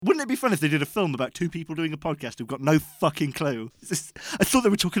Wouldn't it be fun if they did a film about two people doing a podcast who've got no fucking clue? I thought they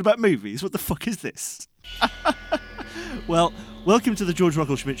were talking about movies. What the fuck is this? Well, welcome to the George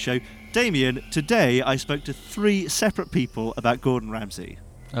Rockall-Schmidt Show. Damien, today I spoke to 3 separate people about Gordon Ramsay.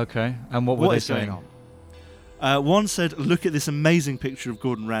 Okay, and what were they saying? Going on? One said, look at this amazing picture of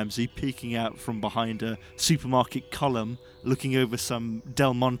Gordon Ramsay peeking out from behind a supermarket column, looking over some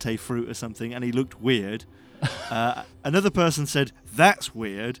Del Monte fruit or something, and he looked weird. Another person said, that's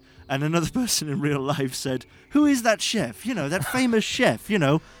weird. And another person in real life said, who is that chef? You know, that famous chef, you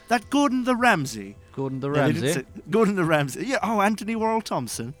know, that Gordon the Ramsay. Gordon the Ramsay? Gordon the Ramsay. Yeah, Anthony Worrell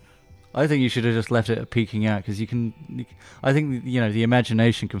Thompson. I think you should have just left it at peeking out, because I think, the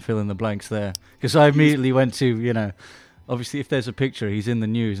imagination can fill in the blanks there. Because I immediately went to, obviously if there's a picture, he's in the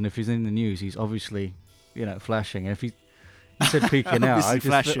news, and if he's in the news, he's obviously, flashing. And if he said peeking out,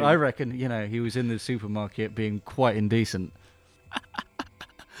 I reckon, he was in the supermarket being quite indecent.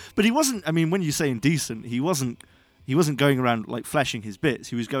 But he wasn't, when you say indecent, he wasn't going around, like, flashing his bits.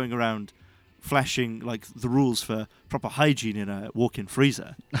 He was going around flashing, like, the rules for proper hygiene in a walk-in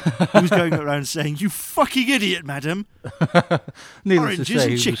freezer. He was going around saying, you fucking idiot, madam. Needless to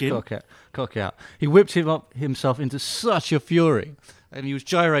say, he was cock out. He whipped himself into such a fury, and he was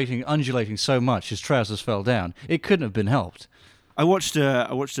gyrating, undulating so much his trousers fell down. It couldn't have been helped. I watched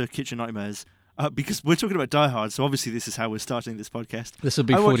Kitchen Nightmares, because we're talking about Die Hard, so obviously this is how we're starting this podcast. This will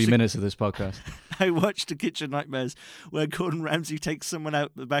be 40 minutes of this podcast. I watched The Kitchen Nightmares where Gordon Ramsay takes someone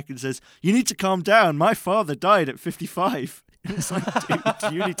out the back and says, you need to calm down. My father died at 55. And it's like,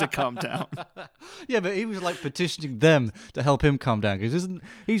 dude, you need to calm down. Yeah, but he was like petitioning them to help him calm down, because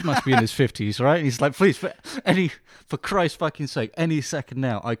he must be in his 50s, right? And he's like, please, for Christ's fucking sake, any second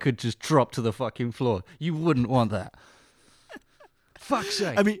now, I could just drop to the fucking floor. You wouldn't want that. Fuck's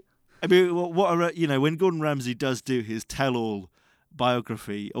sake. When Gordon Ramsay does do his tell-all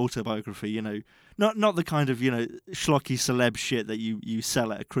autobiography, not the kind of, schlocky celeb shit that you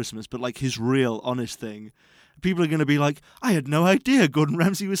sell at Christmas, but like his real honest thing, people are going to be like, I had no idea Gordon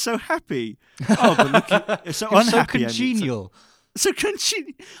Ramsay was so happy. Oh, but look, so unhappy. So congenial. So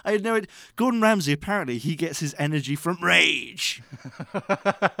congenial. I had no idea. Gordon Ramsay, apparently, he gets his energy from rage.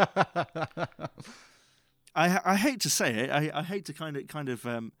 I hate to say it. I hate to kind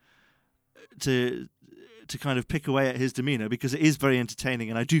of pick away at his demeanor, because it is very entertaining,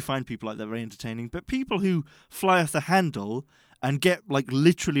 and I do find people like that very entertaining. But people who fly off the handle and get like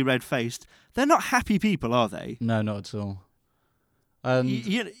literally red-faced, they're not happy people, are they? No, not at all.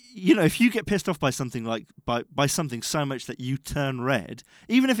 If you get pissed off by something by something so much that you turn red,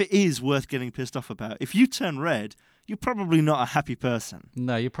 even if it is worth getting pissed off about, if you turn red, you're probably not a happy person.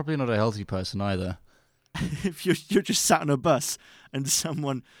 No, you're probably not a healthy person either. If you're just sat on a bus and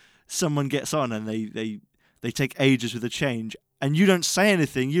someone gets on and they take ages with a change, and you don't say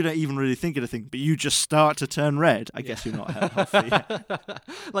anything, you don't even really think anything, but you just start to turn red, I guess you're not healthy.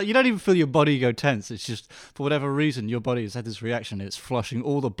 Like, you don't even feel your body go tense. It's just, for whatever reason, your body has had this reaction. It's flushing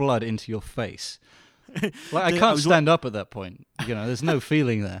all the blood into your face. Like, I can't stand up at that point. There's no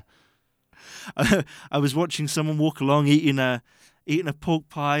feeling there. I was watching someone walk along eating a pork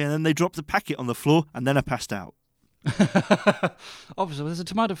pie, and then they dropped the packet on the floor, and then I passed out. Officer, there's a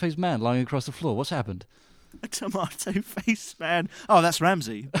tomato-faced man lying across the floor. What's happened? A tomato-faced man? Oh, that's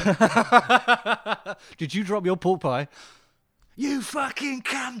Ramsay. Did you drop your pork pie? You fucking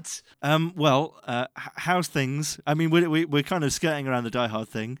cunt! How's things? We're kind of skirting around the Die Hard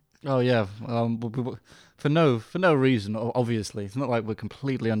thing. Oh yeah, for no reason. Obviously, it's not like we're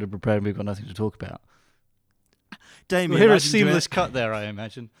completely underprepared and we've got nothing to talk about. Damien, we'll hear a seamless cut there, I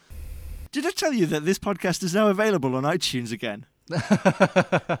imagine. Did I tell you that this podcast is now available on iTunes again?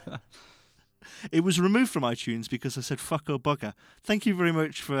 It was removed from iTunes because I said fuck or bugger. Thank you very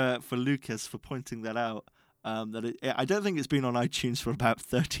much for Lucas for pointing that out. I don't think it's been on iTunes for about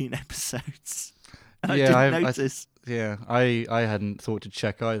 13 episodes. I didn't notice. I hadn't thought to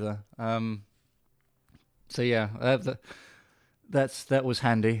check either. That was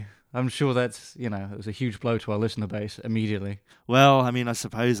handy. I'm sure that's, it was a huge blow to our listener base immediately. Well, I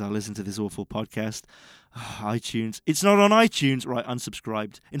suppose I'll listen to this awful podcast. iTunes. It's not on iTunes. Right,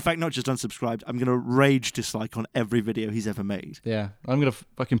 unsubscribed. In fact, not just unsubscribed. I'm going to rage dislike on every video he's ever made. Yeah, I'm going to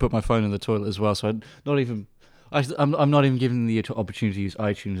fucking put my phone in the toilet as well, so I'm not even giving the opportunity to use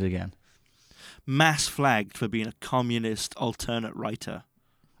iTunes again. Mass flagged for being a communist alternate writer.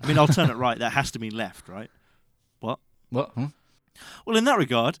 Alternate right, that has to mean left, right? What? Huh? Well, in that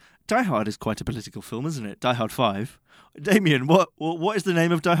regard, Die Hard is quite a political film, isn't it? Die Hard 5. Damien, what is the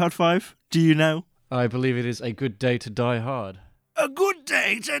name of Die Hard 5? Do you know? I believe it is A Good Day to Die Hard. A Good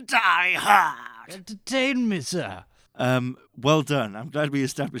Day to Die Hard! Entertain me, sir. well done. I'm glad we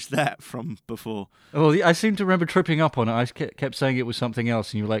established that from before. Well, I seem to remember tripping up on it. I kept saying it was something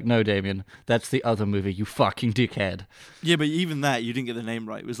else, and you were like, no, Damien, that's the other movie, you fucking dickhead. Yeah, but even that, you didn't get the name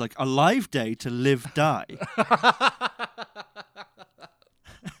right. It was like A Live Day to Live Die.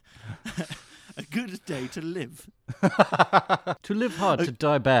 A good day to live. To live hard, to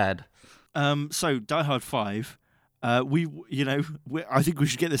die bad. So Die Hard 5. I think we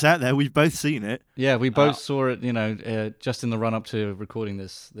should get this out there. We've both seen it. Yeah, we both saw it, just in the run-up to recording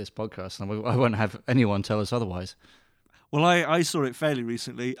this podcast, and I won't have anyone tell us otherwise. Well, I saw it fairly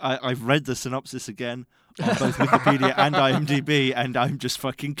recently. I've read the synopsis again on both Wikipedia and IMDb, and I'm just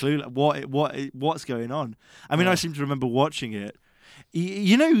fucking clueless. What's going on? I mean, I seem to remember watching it.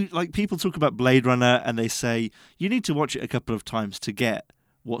 You know, like people talk about Blade Runner, and they say you need to watch it a couple of times to get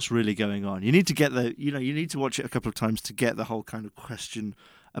what's really going on. You need to you need to watch it a couple of times to get the whole kind of question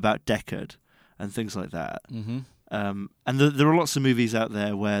about Deckard and things like that. Mm-hmm. And there are lots of movies out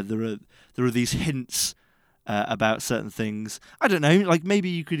there where there are these hints about certain things. I don't know, like maybe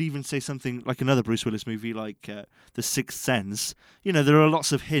you could even say something like another Bruce Willis movie like The Sixth Sense. You know, there are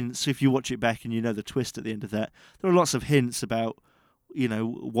lots of hints. If you watch it back and you know the twist at the end of that, there are lots of hints about, you know,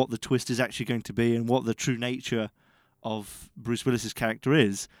 what the twist is actually going to be and what the true nature of Bruce Willis's character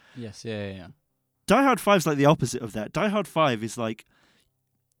is. Yes, yeah. Die Hard 5 is like the opposite of that. Die Hard 5 is like,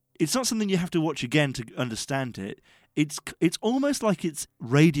 it's not something you have to watch again to understand it. It's almost like it's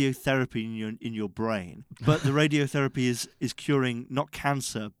radiotherapy in your brain, but the radiotherapy is curing not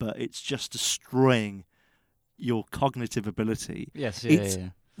cancer, but it's just destroying your cognitive ability. Yes, yeah.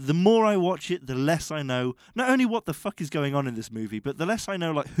 The more I watch it, the less I know not only what the fuck is going on in this movie, but the less I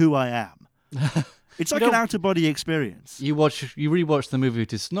know like who I am. It's like an out-of-body experience. You rewatch the movie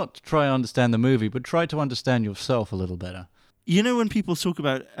to not to try and understand the movie, but try to understand yourself a little better. You know when people talk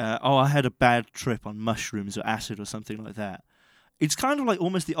about, I had a bad trip on mushrooms or acid or something like that? It's kind of like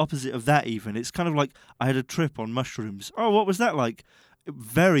almost the opposite of that even. It's kind of like, I had a trip on mushrooms. Oh, what was that like?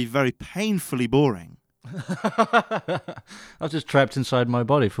 Very, very painfully boring. I was just trapped inside my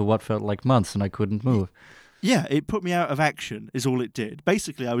body for what felt like months and I couldn't move. Yeah, it put me out of action, is all it did.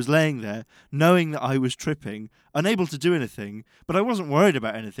 Basically, I was laying there, knowing that I was tripping, unable to do anything, but I wasn't worried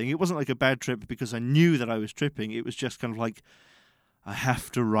about anything. It wasn't like a bad trip because I knew that I was tripping. It was just kind of like, I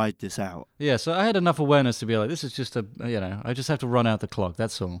have to ride this out. Yeah, so I had enough awareness to be like, this is just I just have to run out the clock,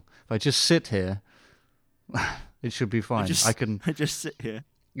 that's all. If I just sit here, it should be fine. I just sit here.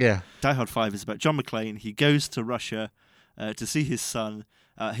 Yeah. Die Hard 5 is about John McClane. He goes to Russia to see his son.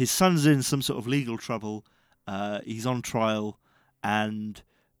 His son's in some sort of legal trouble. He's on trial, and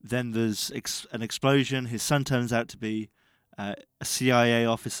then there's an explosion. His son turns out to be a CIA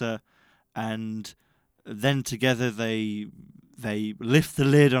officer, and then together they lift the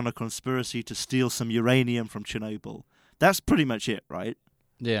lid on a conspiracy to steal some uranium from Chernobyl. That's pretty much it, right?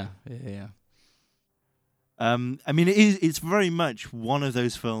 Yeah. I mean, it's very much one of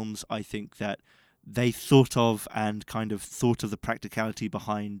those films, I think, that they thought of and kind of thought of the practicality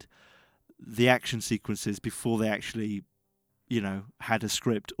behind the action sequences before they actually, had a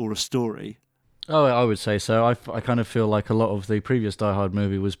script or a story. Oh, I would say so. I kind of feel like a lot of the previous Die Hard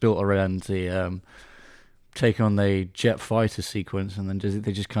movie was built around the take on the jet fighter sequence, and then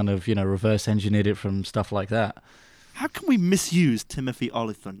they just kind of, reverse engineered it from stuff like that. How can we misuse Timothy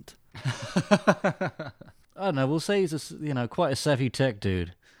Olyphant? I don't know. We'll say he's quite a savvy tech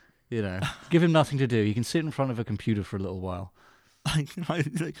dude. Give him nothing to do. He can sit in front of a computer for a little while.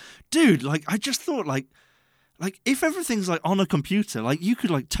 Dude, I just thought, if everything's on a computer, you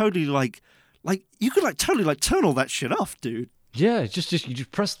could totally turn all that shit off, dude. Yeah, you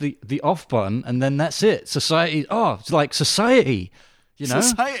just press the off button and then that's it. Society. Oh, it's like society.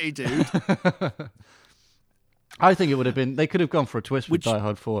 Society, dude. I think it would have been. They could have gone for a twist with Die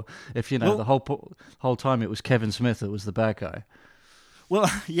Hard 4 if the whole time it was Kevin Smith that was the bad guy. Well,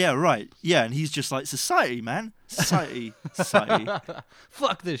 yeah, right. Yeah, and he's just like, society, man. Society.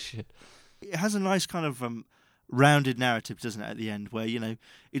 Fuck this shit. It has a nice kind of rounded narrative, doesn't it, at the end, where,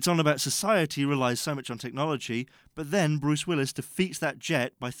 it's on about society relies so much on technology, but then Bruce Willis defeats that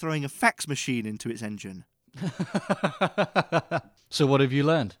jet by throwing a fax machine into its engine. So what have you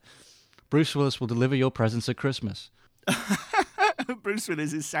learned? Bruce Willis will deliver your presents at Christmas. Bruce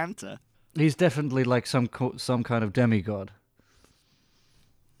Willis is Santa. He's definitely like some kind of demigod.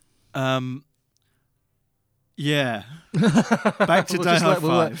 Yeah. Back to Die Hard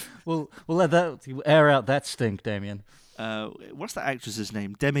 5. We'll let that air out that stink, Damien. What's that actress's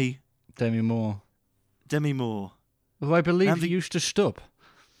name? Demi Moore. Demi Moore. Who I believe used to stop.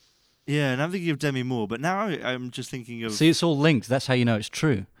 Yeah, and I'm thinking of Demi Moore, but now I'm just thinking of... See, it's all linked. That's how you know it's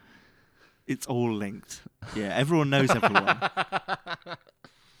true. It's all linked. Yeah, everyone knows everyone.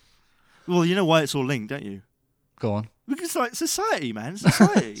 Well, you know why it's all linked, don't you? Go on. Because like society, man,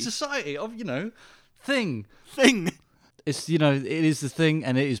 society. Society of thing. It's it is the thing,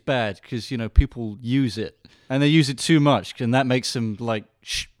 and it is bad because people use it, and they use it too much, and that makes them like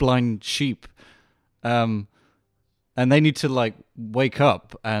blind sheep. And they need to like wake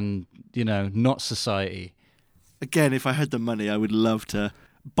up and not society. Again, if I had the money, I would love to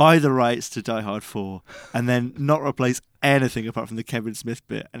buy the rights to Die Hard 4 and then not replace anything apart from the Kevin Smith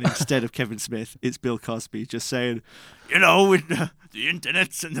bit. And instead of Kevin Smith, it's Bill Cosby just saying, with the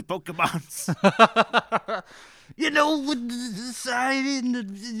internets and the Pokemons. With the society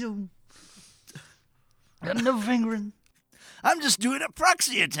and the fingering. I'm just doing a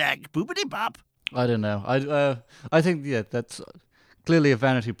proxy attack. Boopity bop. I don't know. I think that's clearly a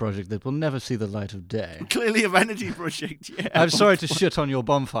vanity project that will never see the light of day. Clearly a vanity project, yeah. I'm sorry to shit on your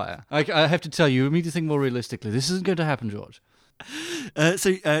bonfire. I have to tell you need to think more realistically. This isn't going to happen, George.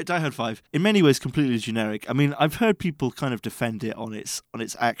 So Die Hard 5, in many ways completely generic. I mean, I've heard people kind of defend it on its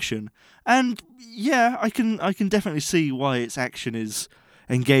action. And yeah, I can definitely see why its action is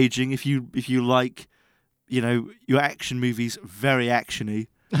engaging. If you like, your action movies very actiony.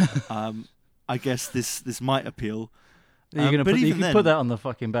 I guess this might appeal. You can put that on the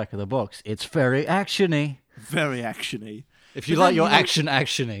fucking back of the box. It's very actiony. Very actiony. If you like your action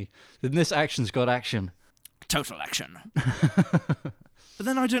actiony, then this action's got action. Total action. But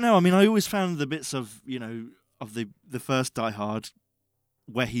then I don't know. I mean, I always found the bits of of the first Die Hard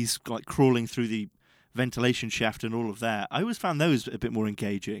where he's like crawling through the ventilation shaft and all of that. I always found those a bit more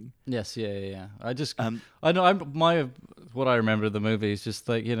engaging. Yes, yeah. I know. What I remember of the movie is just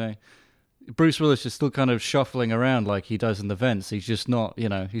like Bruce Willis is still kind of shuffling around like he does in the vents. He's just not,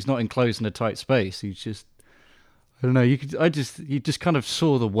 he's not enclosed in a tight space. He's just, I don't know. You just kind of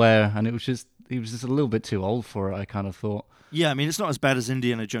saw the wear, and he was just a little bit too old for it. I kind of thought. Yeah, I mean, it's not as bad as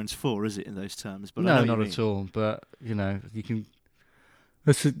Indiana Jones 4, is it, in those terms? But no, not at all. But you can.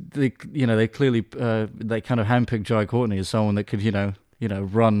 They clearly they kind of handpicked Jai Courtney as someone that could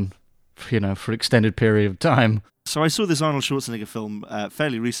run for extended period of time. So I saw this Arnold Schwarzenegger film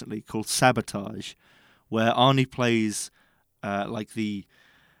fairly recently called Sabotage, where Arnie plays like the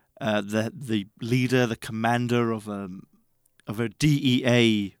leader, the commander of a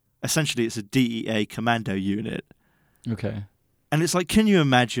DEA. Essentially, it's a DEA commando unit. Okay. And it's like, can you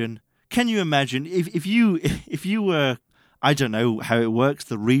imagine if you were, I don't know how it works,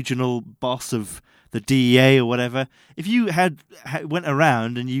 the regional boss of the DEA or whatever. If you went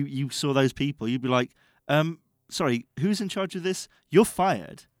around and you saw those people, you'd be like, sorry, who's in charge of this? You're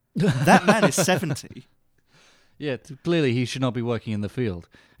fired. That man is 70. Yeah, clearly he should not be working in the field.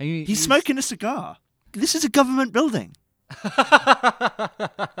 And he's smoking a cigar. This is a government building.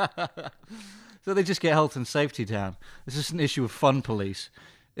 So they just get health and safety down. It's just an issue of fun police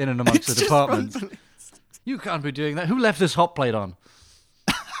in and amongst the departments. You can't be doing that. Who left this hot plate on?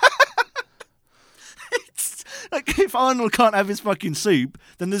 It's like if Arnold can't have his fucking soup,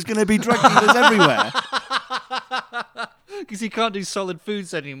 then there's going to be drug dealers everywhere. Because he can't do solid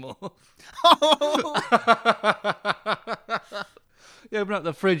foods anymore. You open up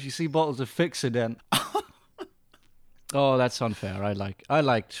the fridge, you see bottles of Fixodent. Oh, that's unfair. I like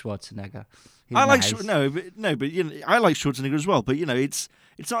Schwarzenegger. I like I like Schwarzenegger as well. But it's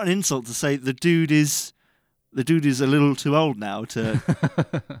not an insult to say the dude is a little too old now to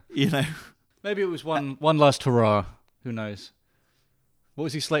Maybe it was one last hurrah. Who knows? What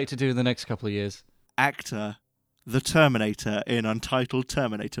was he slated to do in the next couple of years? Actor, the Terminator in Untitled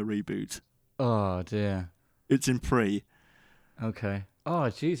Terminator reboot. Oh dear. It's in pre. Okay. Oh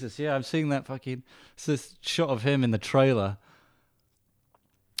Jesus, yeah, I'm seeing that fucking. It's this shot of him in the trailer.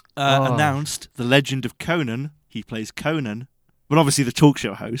 Announced the Legend of Conan. He plays Conan, but obviously the talk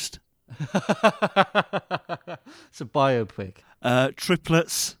show host. It's a biopic.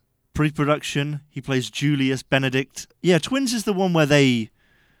 Triplets, pre-production. He plays Julius Benedict. Yeah, Twins is the one where they're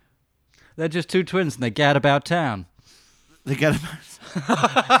just two twins and they gad about town. They get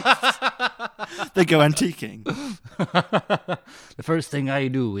they go antiquing. The first thing I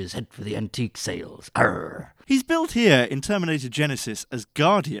do is head for the antique sales. Arr. He's billed here in Terminator Genesis as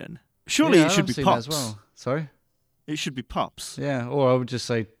Guardian. Surely it should be Pops. As well. Sorry? It should be Pops. Yeah, or I would just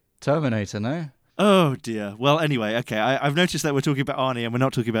say Terminator, no? Oh dear. Well, anyway, okay. I've noticed that we're talking about Arnie and we're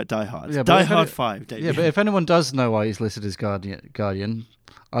not talking about Die Hard. Yeah, Die Hard 5, David. Yeah, but if anyone does know why he's listed as Guardian,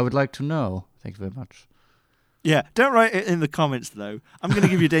 I would like to know. Thank you very much. Yeah, don't write it in the comments, though. I'm going to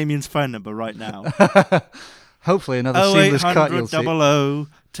give you Damien's phone number right now. Hopefully another seamless cut you'll see. 0800 00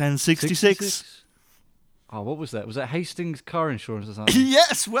 1066. Oh, what was that? Was that Hastings car insurance or something?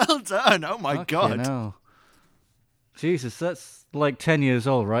 Yes, well done. Oh my God. No. Jesus, that's like 10 years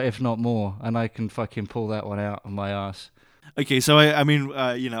old, right? If not more. And I can fucking pull that one out of my ass. Okay, so I mean,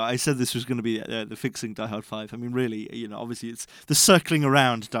 I said this was going to be the fixing Die Hard 5. I mean, really, obviously it's the circling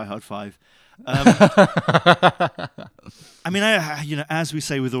around Die Hard 5. I mean, as we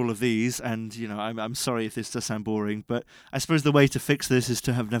say with all of these, and I'm sorry if this does sound boring, but I suppose the way to fix this is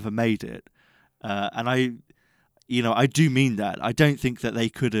to have never made it. And I do mean that. I don't think that they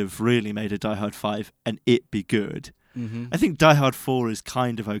could have really made a Die Hard 5 and it be good. Mm-hmm. I think Die Hard 4 is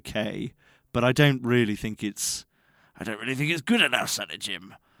kind of okay, but I don't really think it's good enough, son of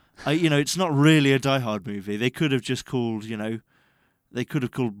Jim. It's not really a Die Hard movie. They could have just called,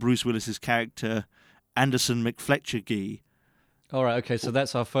 Bruce Willis's character Anderson McFletcher-Gee. All right, okay, so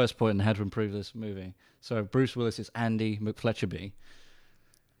that's our first point in how to improve this movie. So Bruce Willis is Andy McFletcher-Bee.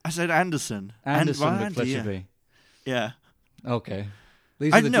 I said Anderson. Anderson McFletcher-Bee. Yeah. Okay.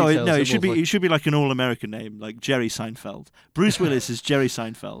 These are the details. No, it should be like an all-American name, like Jerry Seinfeld. Bruce Willis is Jerry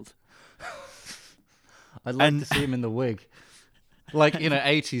Seinfeld. I'd like to see him in the wig. Like,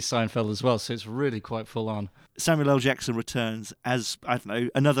 80s Seinfeld as well, so it's really quite full on. Samuel L. Jackson returns as, I don't know,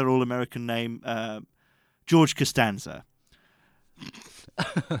 another all-American name, George Costanza.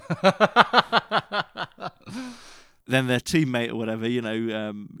 Then their teammate or whatever,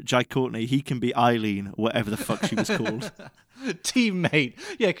 Jai Courtney, he can be Eileen, or whatever the fuck she was called. Teammate.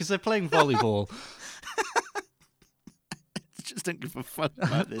 Yeah, because they're playing volleyball. Just don't give a fuck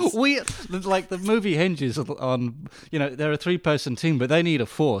about this. The movie hinges on, they're a 3-person team, but they need a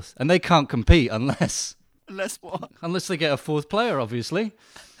fourth, and they can't compete unless... Unless what? Unless they get a fourth player, obviously.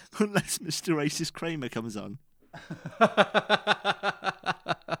 Unless Mr. Racist Kramer comes on.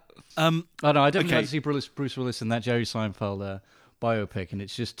 I definitely want to see Bruce Willis in that Jerry Seinfeld biopic, and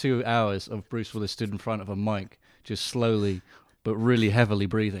it's just 2 hours of Bruce Willis stood in front of a mic, just slowly but really heavily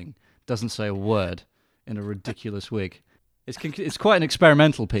breathing. Doesn't say a word in a ridiculous wig. It's quite an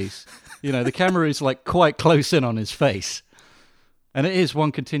experimental piece. The camera is like quite close in on his face, and it is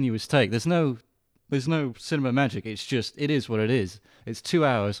one continuous take. There's no cinema magic. It is what it is. It's 2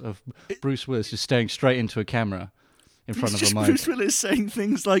 hours of Bruce Willis just staring straight into a camera in front of a mic. Bruce Willis saying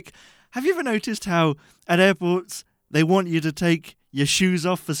things like, have you ever noticed how at airports they want you to take your shoes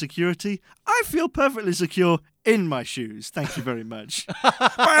off for security? I feel perfectly secure in my shoes. Thank you very much. Bow,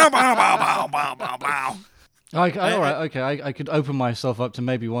 bow, bow, bow, bow, bow, bow. All right, okay. I could open myself up to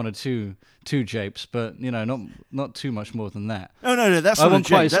maybe one or two japes, but not too much more than that. No, that's not a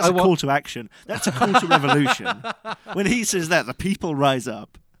jape. That's a call to action. That's a call to revolution. When he says that, the people rise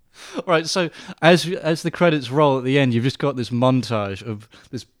up. All right, so as the credits roll at the end, you've just got this montage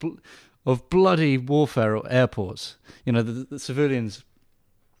of bloody warfare at airports. The civilians,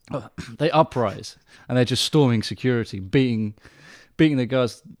 they uprise and they're just storming security, beating the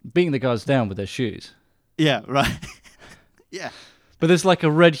guards down with their shoes. Yeah, right. Yeah. But there's like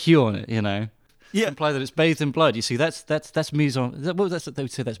a red hue on it, Yeah. To imply that it's bathed in blood. You see, that's mise en. They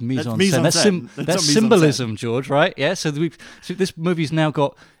would say that's mise en scène. That's symbolism, George. Right? Yeah. So this movie's now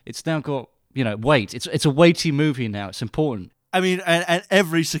got weight. It's a weighty movie now. It's important. I mean, and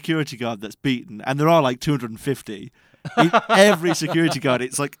every security guard that's beaten, and there are like 250. Every security guard,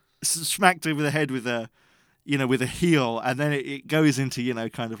 it's like smacked over the head with a heel, and then it goes into,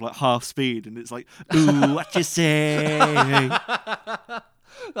 kind of like half speed, and it's like, ooh, what you say?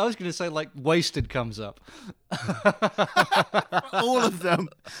 I was going to say, like, Wasted comes up. For all of them.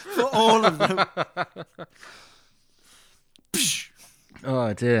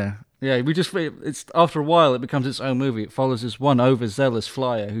 Oh, dear. Yeah, it's after a while, it becomes its own movie. It follows this one overzealous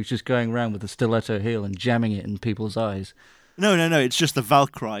flyer who's just going around with a stiletto heel and jamming it in people's eyes. No, it's just the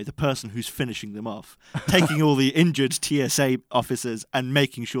Valkyrie, the person who's finishing them off, taking all the injured TSA officers and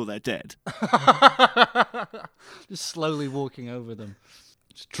making sure they're dead. Just slowly walking over them,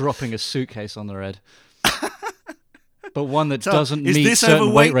 just dropping a suitcase on their head. But one that doesn't meet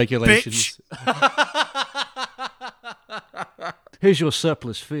certain weight regulations. Here's your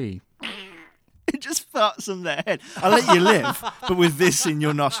surplus fee. It just farts on their head. I'll let you live, but with this in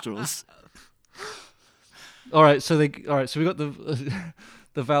your nostrils. All right, so we got the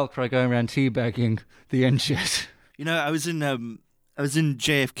Valkyrie going around teabagging the NCHET. I was in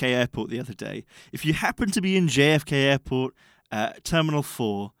JFK Airport the other day. If you happen to be in JFK Airport, Terminal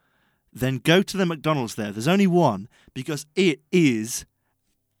 4, then go to the McDonald's there. There's only one, because it is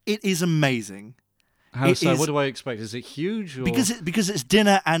amazing. How so? What do I expect? Is it huge? Or? Because it's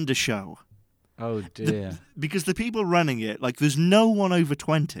dinner and a show. Oh dear. Because the people running it, like, there's no one over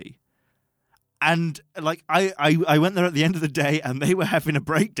 20. And like I went there at the end of the day, and they were having a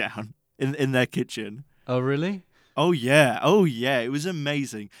breakdown in their kitchen. Oh, really? Oh yeah, it was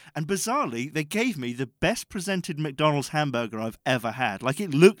amazing. And bizarrely, they gave me the best presented McDonald's hamburger I've ever had. Like,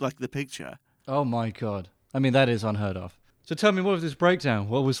 it looked like the picture. Oh my God. I mean, that is unheard of. So tell me, what was this breakdown?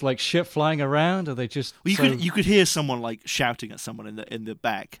 What was like shit flying around? Or they just Well, you could hear someone like shouting at someone in the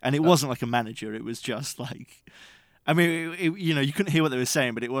back, and it wasn't like a manager. It was just like, I mean, you couldn't hear what they were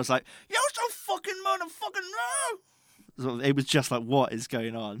saying, but it was like, "Yo, so fucking motherfucking no!" So it was just like, what is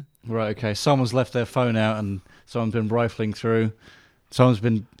going on? Right, okay. Someone's left their phone out and someone's been rifling through. Someone's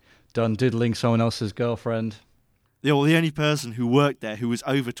been done diddling someone else's girlfriend. The only person who worked there who was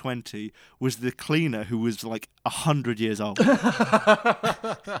over 20 was the cleaner, who was like 100 years old. And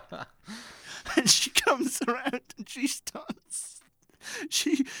she comes around and she starts...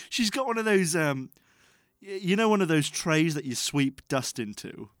 She's got one of those... one of those trays that you sweep dust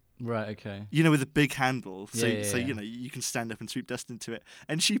into? Right, okay. With a big handle. So Yeah. you can stand up and sweep dust into it.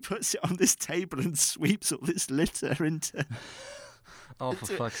 And she puts it on this table and sweeps all this litter into... Oh, for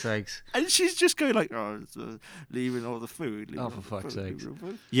fuck's sakes. And she's just going like, it's, leaving all the food. Oh, for fuck's sakes.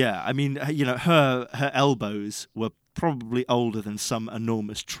 Yeah, I mean, her elbows were probably older than some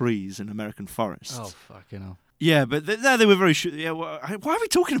enormous trees in American forests. Oh, fucking hell. Yeah, but they were very sure. Yeah, why are we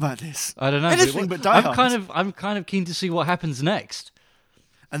talking about this? I don't know. Anything but Die Hard. I'm kind of keen to see what happens next.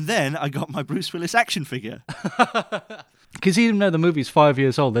 And then I got my Bruce Willis action figure. Because even though the movie's 5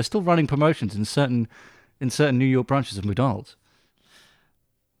 years old, they're still running promotions in certain New York branches of McDonald's.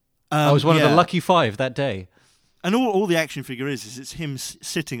 I was one of the lucky 5 that day. And all the action figure is it's him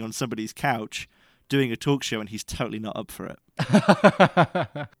sitting on somebody's couch doing a talk show, and he's totally not up for it.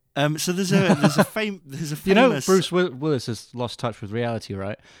 So there's a famous. Bruce Willis has lost touch with reality,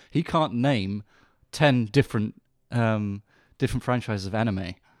 right? He can't name 10 different franchises of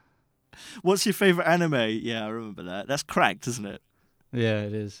anime. What's your favorite anime? Yeah, I remember that. That's Cracked, isn't it? Yeah,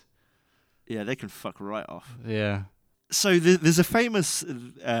 it is. Yeah, they can fuck right off. Yeah. So there's a famous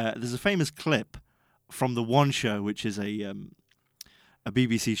clip from The One Show, which is a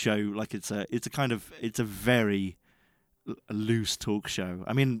BBC show. Like it's a very loose talk show.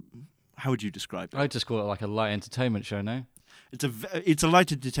 I mean, how would you describe it? I just call it like a light entertainment show, no? It's a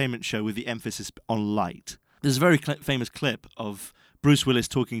light entertainment show with the emphasis on light. There's a very famous clip of Bruce Willis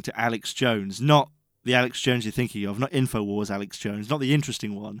talking to Alex Jones, not the Alex Jones you're thinking of, not InfoWars Alex Jones, not the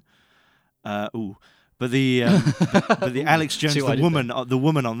interesting one. But the Alex Jones, the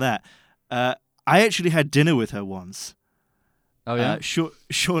woman on that. I actually had dinner with her once. Oh yeah.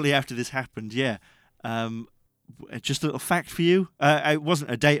 Shortly after this happened, yeah. Just a little fact for you. It wasn't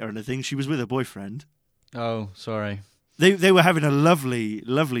a date or anything. She was with her boyfriend. Oh, sorry. They were having a lovely,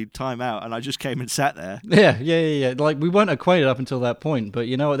 lovely time out, and I just came and sat there. Yeah. Like, we weren't acquainted up until that point, but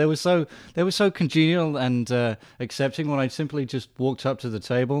you know what? They were so congenial and accepting when I simply just walked up to the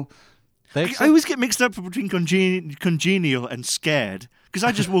table. I always get mixed up between congenial and scared, because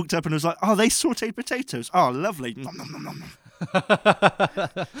I just walked up and was like, "Oh, they sautéed potatoes. Oh, lovely."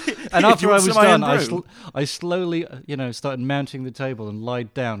 And after I was done, I slowly, started mounting the table and lied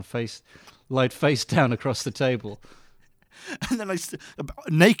face down across the table. And then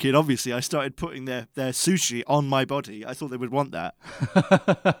naked, obviously, I started putting their sushi on my body. I thought they would want that.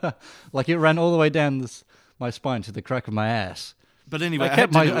 Like it ran all the way down my spine to the crack of my ass. But anyway,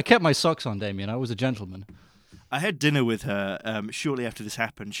 I kept my socks on, Damien. I was a gentleman. I had dinner with her shortly after this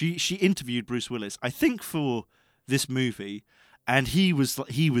happened. She interviewed Bruce Willis, I think, for this movie, and he was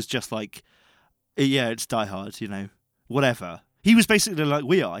just like, yeah, it's Die Hard, whatever. He was basically like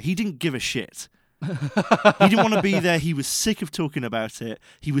we are. He didn't give a shit. He didn't want to be there. He was sick of talking about it.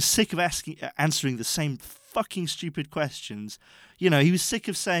 He was sick of answering the same fucking stupid questions. He was sick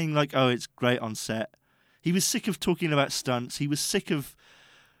of saying like, "Oh, it's great on set." He was sick of talking about stunts. He was sick of,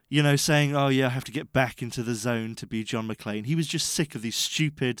 saying, "Oh yeah, I have to get back into the zone to be John McClane." He was just sick of these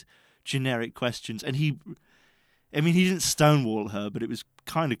stupid, generic questions. And he didn't stonewall her, but it was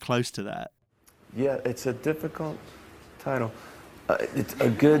kind of close to that. Yeah, it's a difficult title. It's a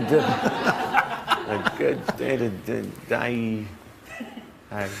good day to die.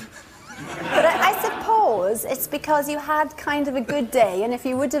 But I suppose it's because you had kind of a good day, and if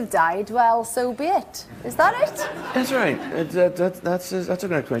you would have died, well, so be it. Is that it? That's right. That's a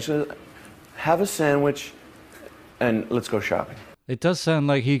good question. Have a sandwich, and let's go shopping. It does sound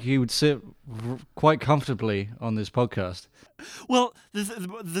like he would sit quite comfortably on this podcast. Well,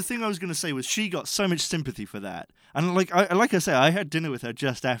 the thing I was going to say was she got so much sympathy for that. And like I say, I had dinner with her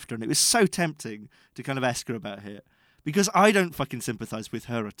just after, and it was so tempting to kind of ask her about it. Because I don't fucking sympathise with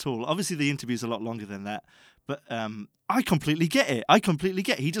her at all. Obviously, the interview's a lot longer than that. But I completely get it.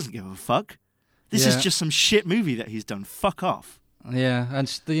 He doesn't give a fuck. This is just some shit movie that he's done. Fuck off. Yeah, and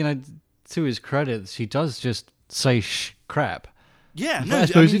to his credit, he does just say crap. Yeah, But no, I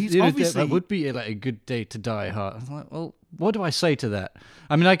suppose he's obviously... that would be like a good day to die hard. I'm like, well, what do I say to that?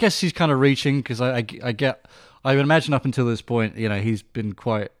 I mean, I guess he's kind of reaching because I would imagine up until this point, he's been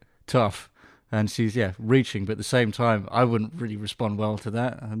quite tough, and she's reaching. But at the same time, I wouldn't really respond well to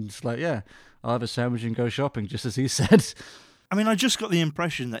that. I'm just like, I'll have a sandwich and go shopping, just as he said. I mean, I just got the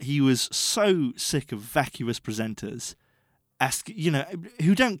impression that he was so sick of vacuous presenters,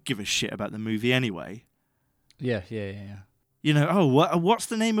 who don't give a shit about the movie anyway. Yeah. What's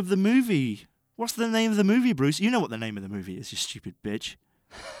the name of the movie? What's the name of the movie, Bruce? You know what the name of the movie is, you stupid bitch.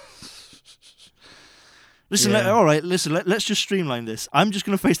 Listen, let's just streamline this. I'm just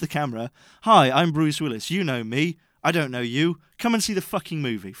going to face the camera. Hi, I'm Bruce Willis. You know me. I don't know you. Come and see the fucking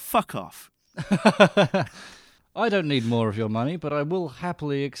movie. Fuck off. I don't need more of your money, but I will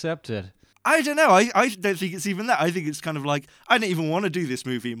happily accept it. I don't know. I don't think it's even that. I think it's kind of like, I don't even want to do this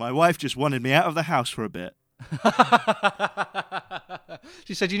movie. My wife just wanted me out of the house for a bit.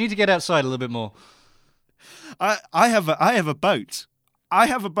 She said, you need to get outside a little bit more. I have a boat. I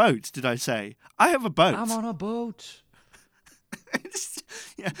have a boat, did I say? I have a boat. I'm on a boat.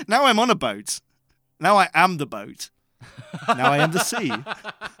 Now I'm on a boat. Now I am the boat. Now I am the sea.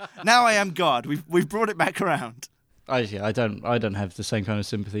 Now I am God. We've brought it back around. I don't have the same kind of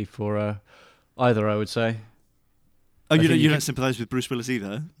sympathy for either, I would say. Oh, you don't sympathise with Bruce Willis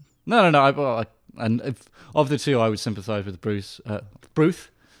either? No. Of the two, I would sympathise with Bruce.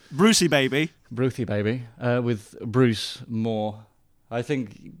 Brucey baby. Brucey baby. With Bruce more. I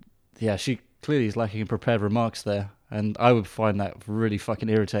think, she clearly is lacking in prepared remarks there, and I would find that really fucking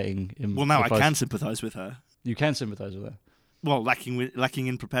irritating. Well, now I can sympathise with her. You can sympathise with her. Well, lacking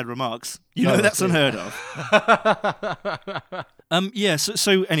in prepared remarks. That's unheard of.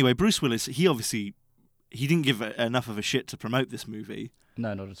 So anyway, Bruce Willis, he didn't give enough of a shit to promote this movie.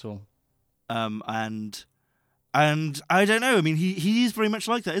 No, not at all. And I don't know. I mean, he is very much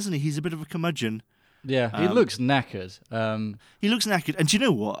like that, isn't he? He's a bit of a curmudgeon. Yeah, he looks knackered. He looks knackered. And do you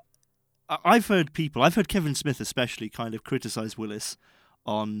know what? I've heard Kevin Smith especially kind of criticize Willis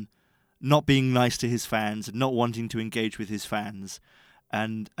on not being nice to his fans and not wanting to engage with his fans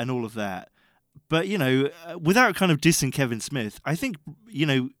and all of that. But, without kind of dissing Kevin Smith, I think,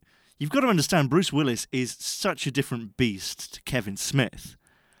 you've got to understand Bruce Willis is such a different beast to Kevin Smith.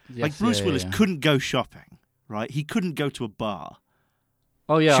 Yes, Bruce Willis couldn't go shopping, right? He couldn't go to a bar.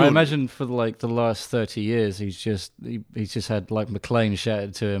 Oh yeah, Surely. I imagine for the last 30 years he's just had McClane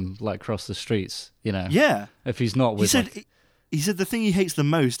shouted to him across the streets, Yeah. If he's not with He said the thing he hates the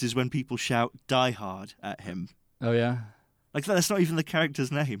most is when people shout "Die Hard" at him. Oh yeah. That's not even the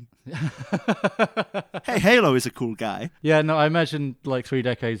character's name. Hey, Halo is a cool guy. Yeah, no, I imagine 3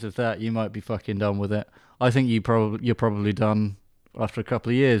 decades of that, you might be fucking done with it. I think you're probably done after a couple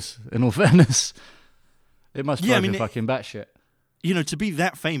of years, in all fairness. It must drive you fucking batshit. To be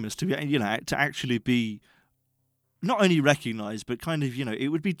that famous, to actually be not only recognised, but kind of, it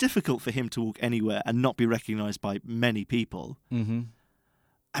would be difficult for him to walk anywhere and not be recognised by many people. Mm-hmm.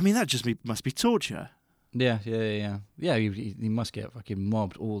 I mean, that just must be torture. Yeah. Yeah, he must get fucking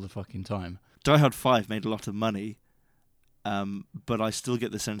mobbed all the fucking time. Die Hard 5 made a lot of money, but I still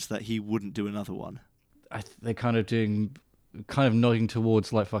get the sense that he wouldn't do another one. They're kind of nodding towards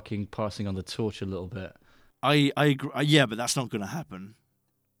fucking passing on the torch a little bit. I agree. Yeah, but that's not going to happen.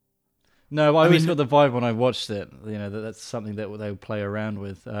 No, I always got the vibe when I watched it, that's something that they would play around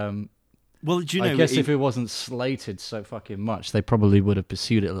with. Well, do you know? I guess if it wasn't slated so fucking much, they probably would have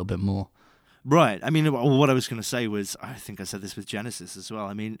pursued it a little bit more. Right. I mean, what I was going to say was, I think I said this with Genesis as well.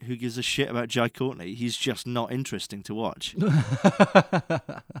 I mean, who gives a shit about Jai Courtney? He's just not interesting to watch.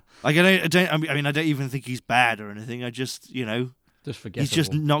 I don't even think he's bad or anything. I just, just forget. He's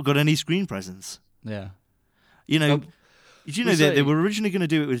just not got any screen presence. Yeah. Did you know that they were originally going to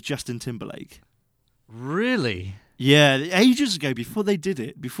do it with Justin Timberlake? Really? Yeah, ages ago, before they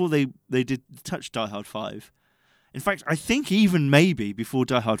did touch Die Hard 5. In fact, I think even maybe before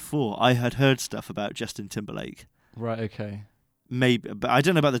Die Hard 4, I had heard stuff about Justin Timberlake. Right, okay. Maybe, but I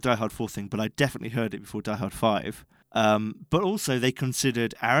don't know about the Die Hard 4 thing, but I definitely heard it before Die Hard 5. But also they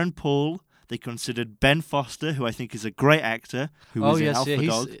considered Aaron Paul, they considered Ben Foster, who I think is a great actor, who was in Alpha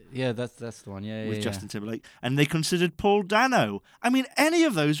Dog. Yeah, that's the one, with Justin Timberlake. And they considered Paul Dano. I mean, any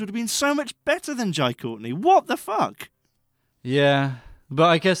of those would have been so much better than Jai Courtney. What the fuck? Yeah. But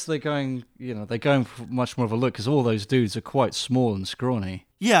I guess they're going for much more of a look because all those dudes are quite small and scrawny.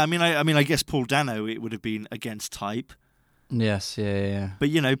 Yeah, I guess Paul Dano, it would have been against type. Yes, yeah. But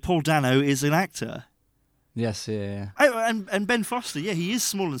Paul Dano is an actor. Yes, yeah. And Ben Foster, yeah, he is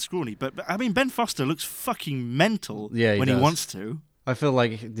small and scrawny, but I mean Ben Foster looks fucking mental when he wants to. I feel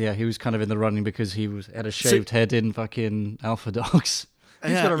like, he was kind of in the running because had a shaved head in fucking Alpha Dogs.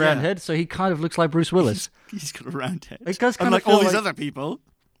 He's got a round head, so he kind of looks like Bruce Willis. He's got a round head. It does kind Unlike of feel all these like, other people.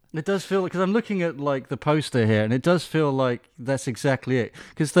 It does feel, because I'm looking at like the poster here, and it does feel like that's exactly it.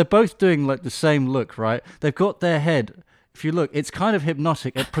 Because they're both doing like the same look, right? They've got their head. If you look, it's kind of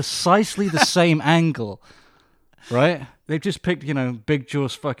hypnotic at precisely the same angle, right? They've just picked, big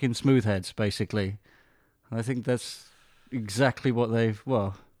jaws fucking smooth heads, basically. And I think that's exactly what they've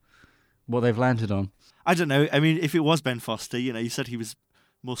landed on. I don't know. I mean, if it was Ben Foster, you said he was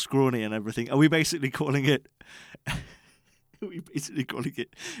more scrawny and everything. Are we basically calling it? Are we basically calling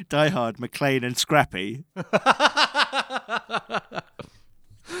it Die Hard, McClane, and Scrappy?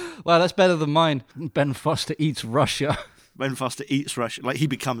 Wow, that's better than mine. Ben Foster eats Russia. Ben Foster eats Russia. Like, he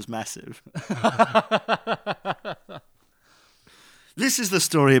becomes massive. This is the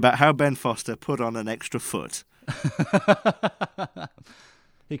story about how Ben Foster put on an extra foot.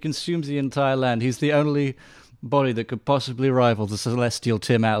 He consumes the entire land. He's the only body that could possibly rival the celestial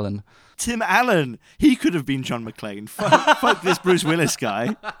Tim Allen. Tim Allen! He could have been John McClane. Fuck this Bruce Willis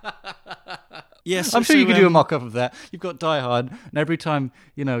guy. Yes, I'm sure you could do a mock-up of that. You've got Die Hard, and every time,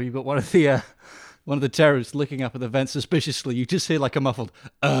 you've got one of the terrorists looking up at the vent suspiciously, you just hear like a muffled,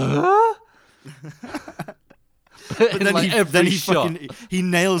 But then he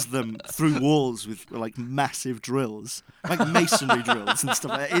nails them through walls with like massive drills, like masonry drills and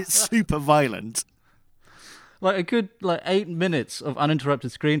stuff like that. It's super violent. Like a good 8 minutes of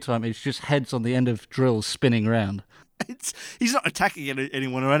uninterrupted screen time is just heads on the end of drills spinning around. He's not attacking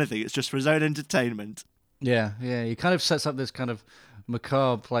anyone or anything. It's just for his own entertainment. Yeah. He kind of sets up this kind of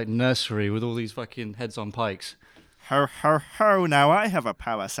macabre nursery with all these fucking heads on pikes. Ho ho ho! Now I have a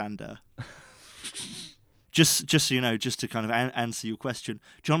power sander. Just so you know, just to kind of answer your question,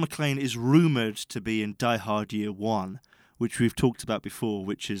 John McClane is rumoured to be in Die Hard Year 1, which we've talked about before,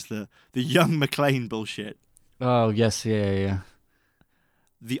 which is the young McClane bullshit. Oh, yes, yeah.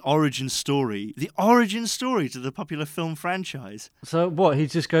 The origin story to the popular film franchise. So what, he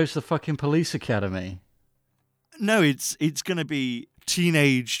just goes to the fucking police academy? No, it's going to be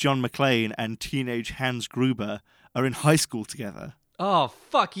teenage John McClane and teenage Hans Gruber are in high school together. Oh,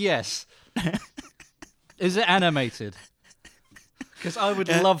 fuck yes. Is it animated? Because I would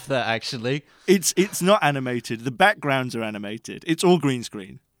love that, actually. It's not animated. The backgrounds are animated. It's all green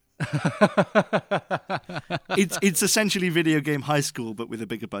screen. It's essentially video game high school, but with a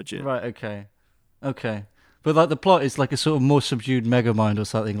bigger budget. Right, okay. But the plot is like a sort of more subdued Megamind or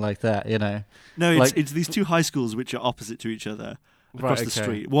something like that, No, it's these two high schools which are opposite to each other across the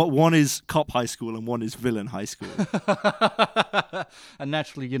street. One is cop high school and one is villain high school. And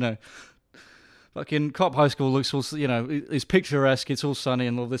naturally, fucking cop high school looks all, is picturesque, it's all sunny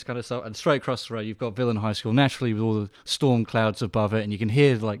and all this kind of stuff. And straight across the road, you've got villain high school, naturally with all the storm clouds above it, and you can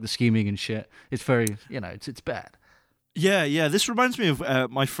hear the scheming and shit. It's very, it's bad. Yeah. This reminds me of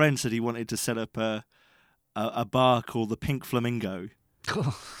my friend said he wanted to set up a bar called the Pink Flamingo,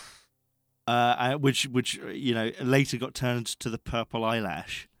 which later got turned to the Purple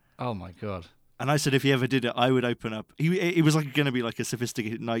Eyelash. Oh my god! And I said if he ever did it, I would open up. It was going to be like a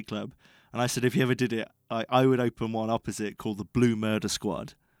sophisticated nightclub. And I said, if he ever did it, I would open one opposite called the Blue Murder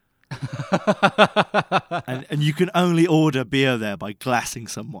Squad. and you can only order beer there by glassing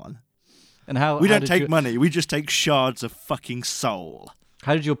someone. And we don't take money, we just take shards of fucking soul.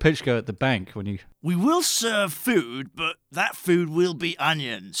 How did your pitch go at the bank when you... We will serve food, but that food will be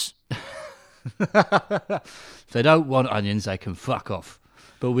onions. If they don't want onions, they can fuck off.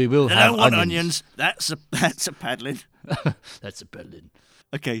 But we will have onions. They don't want onions. That's a paddling. That's a paddling.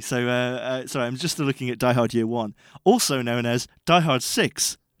 Okay, so sorry, I'm just looking at Die Hard Year 1, also known as Die Hard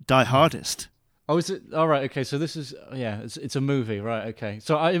 6, Die Hardest. Oh, is it? All right, okay, so this is, it's a movie, right, okay.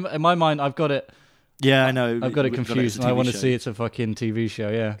 So in my mind, I've got it... Yeah, I know. I've got it confused, and I want to see it's a fucking TV show,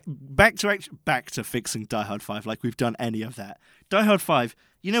 yeah. Back to fixing Die Hard 5, like we've done any of that. Die Hard 5,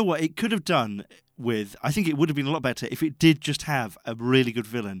 you know what, it could have done with... I think it would have been a lot better if it did just have a really good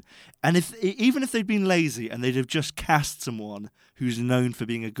villain. And even if they'd been lazy and they'd have just cast someone who's known for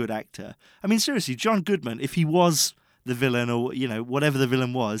being a good actor. I mean, seriously, John Goodman, if he was the villain or, whatever the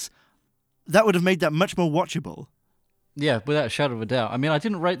villain was, that would have made that much more watchable. Yeah, without a shadow of a doubt. I mean, I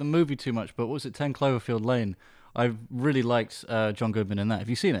didn't rate the movie too much, but what was it, 10 Cloverfield Lane? I really liked John Goodman in that. Have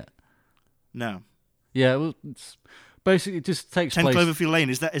you seen it? No. Yeah, well, it's basically it just takes 10 place... 10 Cloverfield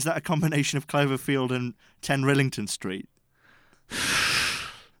Lane, is that a combination of Cloverfield and 10 Rillington Street?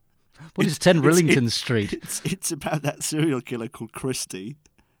 What is 10 Rillington Street? It's about that serial killer called Christie,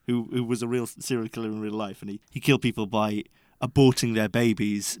 who was a real serial killer in real life, and he killed people by aborting their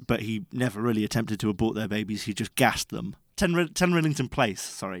babies, but he never really attempted to abort their babies. He just gassed them 10 Rillington Place.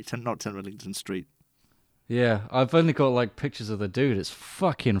 Sorry, not 10 Rillington Street. Yeah, I've only got like pictures of the dude. It's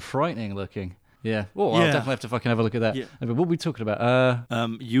fucking frightening looking. Yeah. Oh, I'll definitely have to fucking have a look at that. Yeah. But what were we talking about?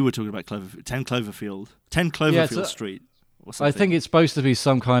 You were talking about 10 Cloverfield. 10 Cloverfield Street. Or something. I think it's supposed to be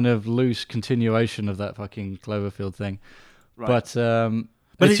some kind of loose continuation of that fucking Cloverfield thing. Right.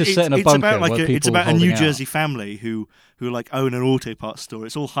 But it's just set in a bunker. It's about a New Jersey out. family who like own an auto parts store.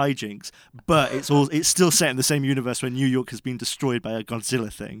 It's all hijinks, but it's still set in the same universe where New York has been destroyed by a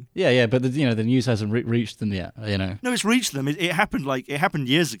Godzilla thing. Yeah, but the news hasn't reached them yet. No, it's reached them. It happened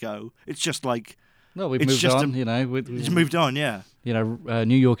years ago. It's just like no, we've moved on. It's moved on. Yeah.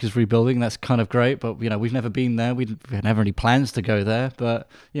 New York is rebuilding. That's kind of great, but we've never been there. We don't have any plans to go there, but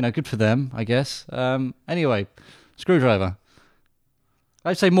good for them, I guess. Anyway, Screwdriver.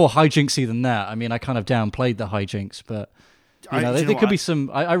 I'd say more hijinksy than that. I mean, I kind of downplayed the hijinks, but there could be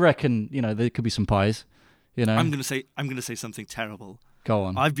some. I reckon there could be some pies. I'm gonna say something terrible. Go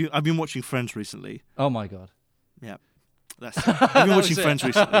on. I've been watching Friends recently. Oh my god. Yeah, I've been watching Friends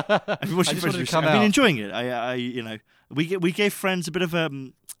recently. I've been enjoying it. We gave Friends a bit of a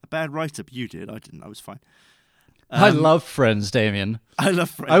bad write-up. You did. I didn't. I was fine. I love Friends, Damien. I love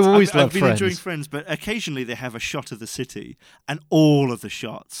Friends. I've always loved Friends. I've been enjoying Friends, but occasionally they have a shot of the city, and all of the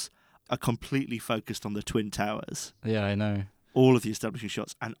shots are completely focused on the Twin Towers. Yeah, I know. All of the establishing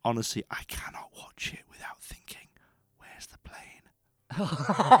shots, and honestly, I cannot watch it without thinking, where's the plane?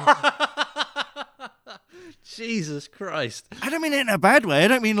 Jesus Christ. I don't mean it in a bad way. I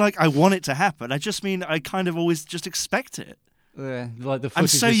don't mean like I want it to happen. I just mean I kind of always just expect it. Yeah, like the I'm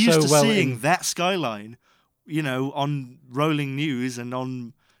so is used so to well seeing that skyline, on rolling news and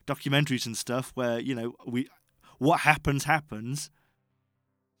on documentaries and stuff where, what happens.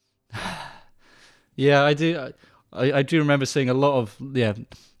 Yeah, I do. I do remember seeing a lot of,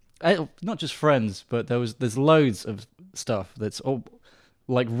 not just Friends, but there's loads of stuff that's all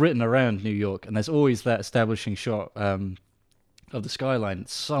like written around New York, and there's always that establishing shot of the skyline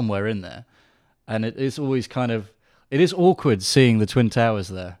somewhere in there, and it is always it is awkward seeing the Twin Towers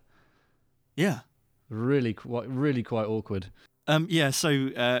there. Yeah. Really quite awkward. So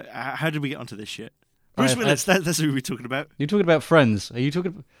how did we get onto this shit? Bruce Willis, that's who we're talking about. You're talking about Friends. Are you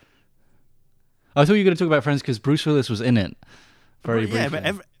talking... I thought you were going to talk about Friends because Bruce Willis was in it very briefly. Yeah,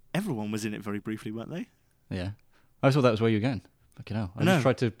 but everyone was in it very briefly, weren't they? Yeah. I thought that was where you were going. Fucking hell. I just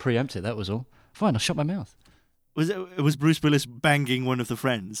tried to preempt it, that was all. Fine, I'll shut my mouth. Was Bruce Willis banging one of the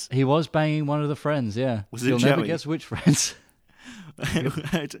friends? He was banging one of the friends, yeah. Was it You'll Joey? never guess which friends.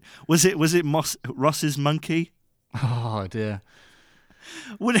 Was it Ross's monkey? Oh dear.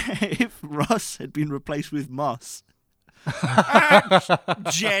 If Ross had been replaced with Moss?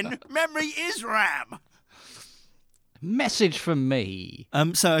 Jen, memory is RAM. Message from me.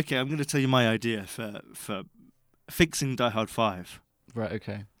 So okay, I'm going to tell you my idea for fixing Die Hard 5. Right.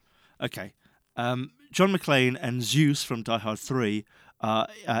 Okay. Okay. John McClane and Zeus from Die Hard 3 are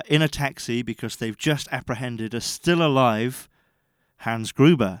in a taxi because they've just apprehended a still alive Hans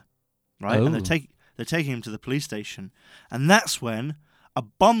Gruber, right? Oh. And they're taking him to the police station, and that's when a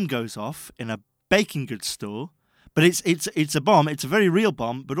bomb goes off in a baking goods store. But it's a bomb. It's a very real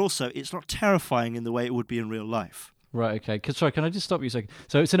bomb, but also it's not terrifying in the way it would be in real life. Right. Okay. Sorry, can I just stop you a second?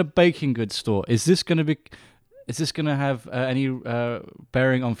 So it's in a baking goods store. Is this going to have any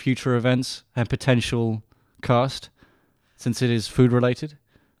bearing on future events and potential cast, since it is food related?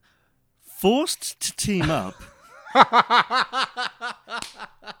 Forced to team up.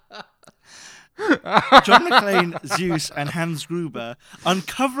 John McClane, Zeus, and Hans Gruber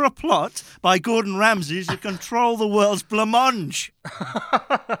uncover a plot by Gordon Ramsay to control the world's blancmange.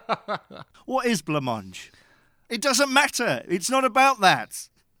 What is blancmange? It doesn't matter. It's not about that.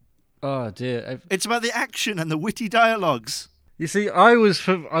 Oh dear! It's about the action and the witty dialogues. You see, I was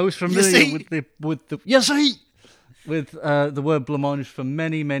familiar with the word blancmange for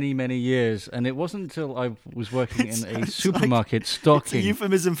many, many, many years, and it wasn't until I was working in a supermarket stocking. It's a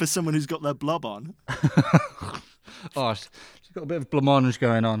euphemism for someone who's got their blob on. Oh, she's got a bit of blancmange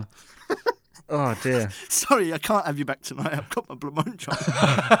going on. Oh dear. Sorry, I can't have you back tonight. I've got my blancmange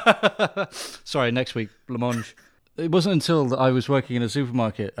on. Sorry, next week, blancmange. It wasn't until I was working in a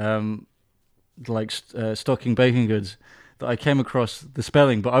supermarket, stocking baking goods, that I came across the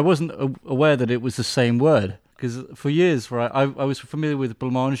spelling, but I wasn't aware that it was the same word. Because for years, right, I was familiar with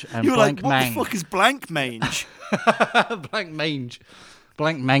blancmange and you were blancmange. Like, what the fuck is blancmange? Blancmange.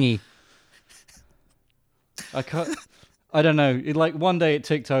 Blancmange. I don't know. One day it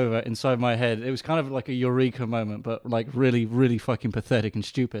ticked over inside my head. It was kind of like a eureka moment, but like really, really fucking pathetic and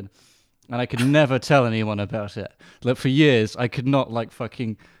stupid. And I could never tell anyone about it. Like for years, I could not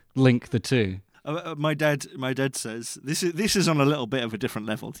fucking link the two. My dad says this is on a little bit of a different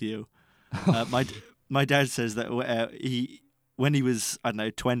level to you. My dad says that when he was, I don't know,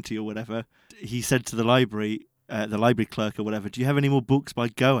 20 or whatever, he said to the library clerk or whatever, "Do you have any more books by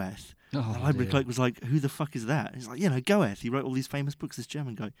Goethe?" Oh, the library clerk was like, "Who the fuck is that?" He's like, Goethe. He wrote all these famous books, this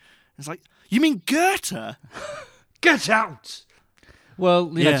German guy. It's like, "You mean Goethe? Get out!"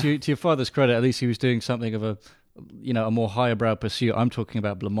 Well, to your father's credit, at least he was doing something of a more higher brow pursuit. I'm talking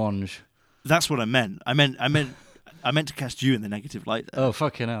about Blancmange. That's what I meant. I meant to cast you in the negative light there. Oh,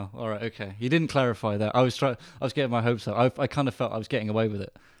 fucking hell. All right, okay. You didn't clarify that. I was getting my hopes up. I kind of felt I was getting away with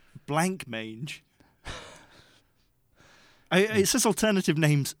it. Blancmange. It says alternative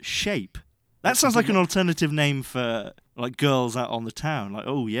names shape. That sounds like an alternative name for like girls out on the town. Like,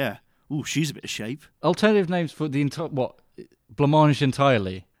 oh yeah, she's a bit of shape. Alternative names for the entire Blancmange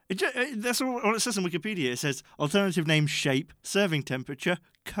entirely. That's all it says on Wikipedia. It says alternative name shape, serving temperature,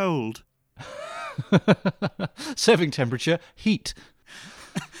 cold. Serving temperature, heat.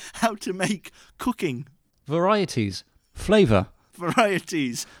 How to make, cooking. Varieties, flavour.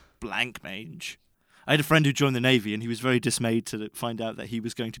 Varieties, Blancmange. I had a friend who joined the Navy and he was very dismayed to find out that he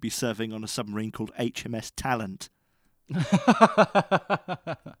was going to be serving on a submarine called HMS Talent.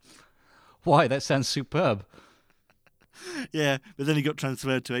 Why? That sounds superb. Yeah, but then he got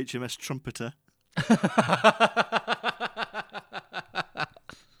transferred to HMS Trumpeter.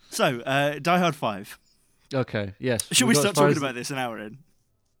 So, Die Hard 5. Okay, yes. Should we start talking about this an hour in?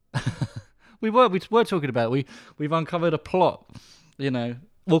 We were talking about it. We've uncovered a plot,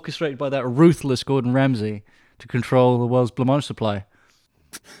 orchestrated by that ruthless Gordon Ramsay to control the world's blancmange supply.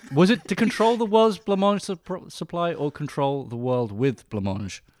 Was it to control the world's blancmange supply or control the world with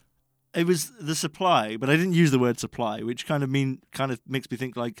blancmange? It was the supply, but I didn't use the word supply, which kind of makes me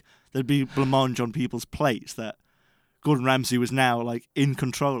think like there'd be blancmange on people's plates that Gordon Ramsay was now like in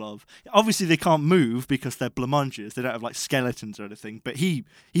control of. Obviously, they can't move because they're blancmanges. They don't have like skeletons or anything. But he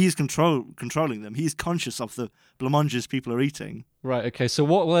is controlling them. He's conscious of the blancmanges people are eating. Right. Okay. So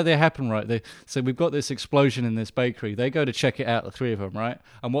what they happen? Right. So we've got this explosion in this bakery. They go to check it out, the three of them. Right.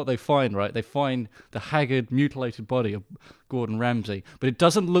 And what they find? Right. They find the haggard, mutilated body of Gordon Ramsay. But it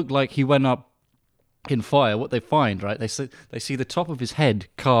doesn't look like he went up in fire. What they find? Right. They see the top of his head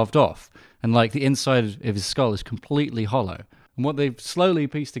carved off. And like the inside of his skull is completely hollow. And what they've slowly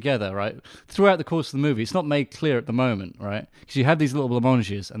pieced together, right, throughout the course of the movie, it's not made clear at the moment, right? Because you have these little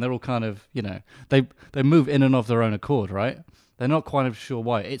blancmanges, and they're all kind of, they move in and of their own accord, right? They're not quite sure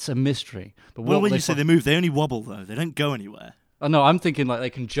why. It's a mystery. But when you say they move, they only wobble though. They don't go anywhere. Oh no, I'm thinking like they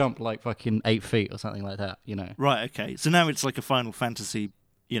can jump like fucking 8 feet or something like that, Right. Okay. So now it's like a Final Fantasy,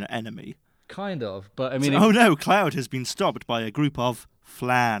 enemy. Kind of, but I mean. Oh no! Cloud has been stopped by a group of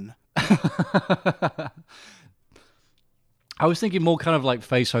flan. I was thinking more kind of like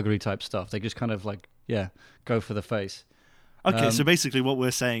facehuggery type stuff. They just kind of like, go for the face. Okay, so basically what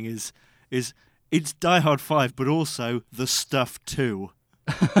we're saying is it's Die Hard 5, but also The Stuff 2.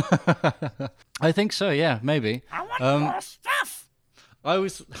 I think so, yeah, maybe. I want more stuff!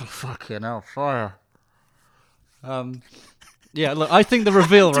 Fucking hell, fire. Yeah, look, I think the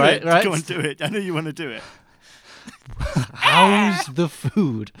reveal, right? Go on, do it. I know you want to do it. How's the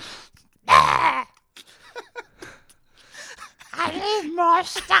food? I need more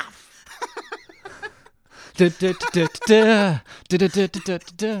stuff.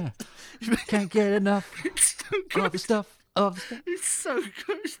 Can't get enough of the stuff. It's so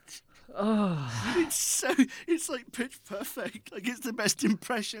good. Oh. It's like pitch perfect. Like it's the best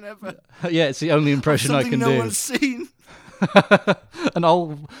impression ever. Yeah, it's the only impression I can do. Something no one's seen. An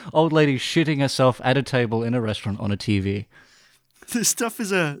old lady shitting herself at a table in a restaurant on a TV. This stuff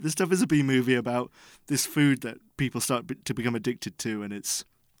is a B movie about this food that people start to become addicted to, and it's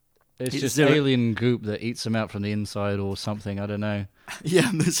just alien goop that eats them out from the inside or something. I don't know. Yeah,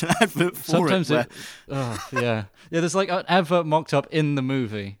 and there's an advert for Sometimes it. Yeah. There's like an advert mocked up in the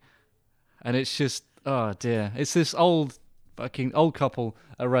movie, and it's just oh dear. It's this old couple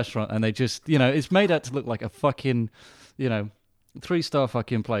at a restaurant, and they just it's made out to look like a fucking 3-star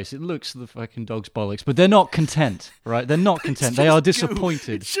fucking place. It looks the fucking dog's bollocks, but they're not content, right? They're not content. They are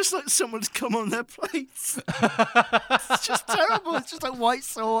disappointed. It's just like someone's come on their plates. It's just terrible. It's just like white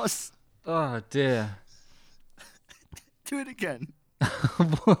sauce. Oh dear. Do it again.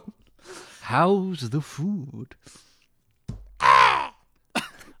 How's the food?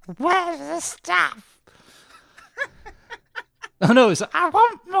 Where's the stuff? Oh no, it's I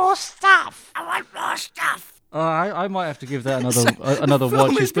want more stuff. I want more stuff. I might have to give that another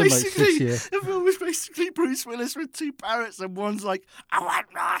watch. It's been like 6 years. The film is basically Bruce Willis with 2 parrots, and one's like, "I want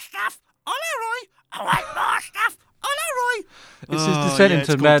more stuff, Olleroy. I want more stuff, Olleroy." It's his descent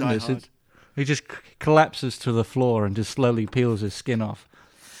into madness. He just collapses to the floor and just slowly peels his skin off.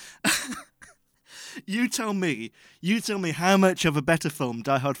 You tell me how much of a better film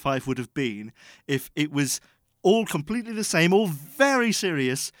Die Hard 5 would have been if it was all completely the same, all very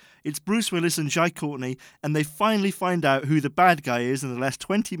serious. It's Bruce Willis and Jai Courtney, and they finally find out who the bad guy is in the last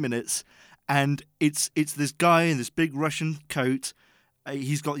 20 minutes, and it's this guy in this big Russian coat.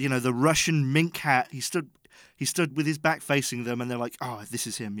 He's got, the Russian mink hat. He stood with his back facing them, and they're like, oh, this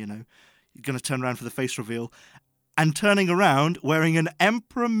is him, You're going to turn around for the face reveal. And turning around, wearing an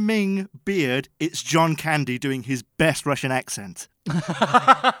Emperor Ming beard, it's John Candy doing his best Russian accent.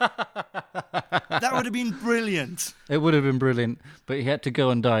 That would have been brilliant. It would have been brilliant, but he had to go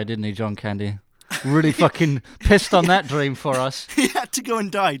and die, didn't he, John Candy? Really fucking pissed on that dream for us. He had to go and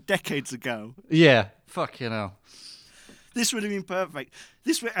die decades ago. Yeah, fucking hell. This would have been perfect.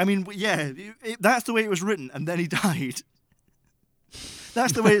 That's the way it was written, and then he died.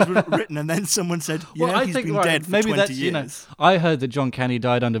 That's the way it was written, and then someone said, he's been dead for 20 years. I heard that John Candy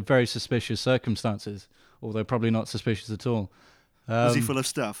died under very suspicious circumstances, although probably not suspicious at all. Was he full of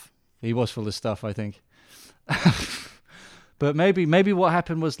stuff? He was full of stuff, I think. But maybe what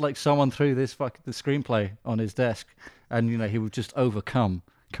happened was like someone threw the screenplay on his desk, and he would just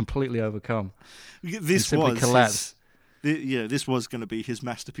completely overcome. This was collapse. This was going to be his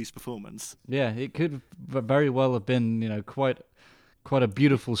masterpiece performance. Yeah, it could very well have been, quite a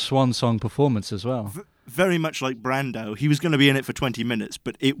beautiful swan song performance as well. Very much like Brando. He was going to be in it for 20 minutes,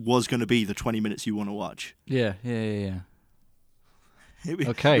 but it was going to be the 20 minutes you want to watch. Yeah.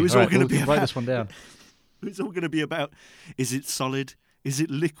 Okay, it was all going to be write this one down. It was all going to be about, is it solid? Is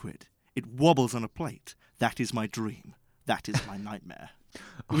it liquid? It wobbles on a plate. That is my dream. That is my nightmare.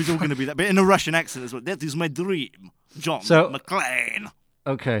 It was all going to be that, but in a Russian accent as well. That is my dream, John McClane.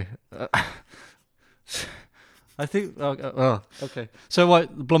 Okay. I think... okay. So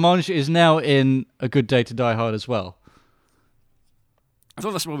what, Blancmange is now in A Good Day to Die Hard as well? I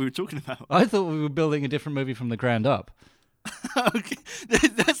thought that's what we were talking about. I thought we were building a different movie from the ground up. Okay,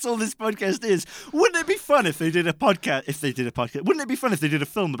 that's all this podcast is. Wouldn't it be fun if they did a podcast? Wouldn't it be fun if they did a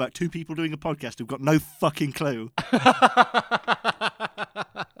film about two people doing a podcast who've got no fucking clue?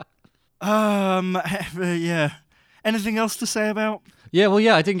 Yeah. Anything else to say about? Yeah,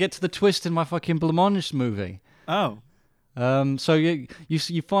 I didn't get to the twist in my fucking Blancmange movie. Oh. So you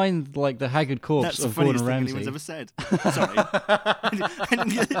find like the haggard corpse of Gordon Ramsay. That's the funniest thing anyone's ever said. Sorry. I didn't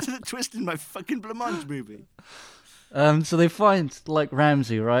get to the twist in my fucking Blancmange movie. So they find like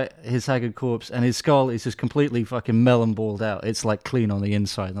Ramsay, right? His haggard corpse, and his skull is just completely fucking melon balled out. It's like clean on the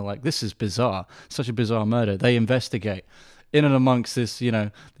inside. And they're like, this is bizarre. Such a bizarre murder. They investigate. In and amongst this,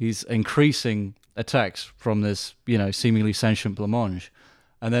 these increasing attacks from this, seemingly sentient Blancmange.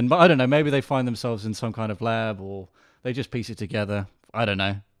 And then, but I don't know, maybe they find themselves in some kind of lab, or they just piece it together. I don't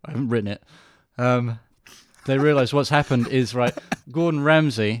know. I haven't written it. They realize what's happened is, right, Gordon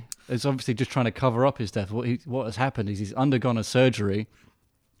Ramsay is obviously just trying to cover up his death. What has happened is he's undergone a surgery,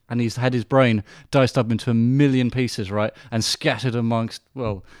 and he's had his brain diced up into 1 million pieces, right, and scattered amongst,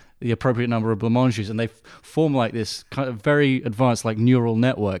 the appropriate number of Blancmanges, and they form like this kind of very advanced like neural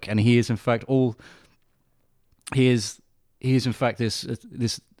network, and he is in fact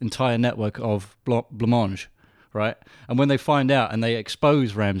this entire network of Blancmange, right? And when they find out and they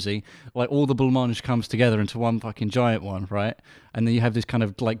expose Ramsay, like all the Blancmange comes together into one fucking giant one, right? And then you have this kind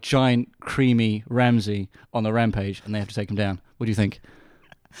of like giant creamy Ramsay on the rampage, and they have to take him down. What do you think?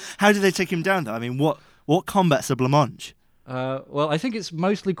 How do they take him down though? I mean, what combats a Blancmange? I think it's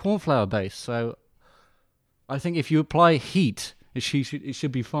mostly cornflour based, so I think if you apply heat, it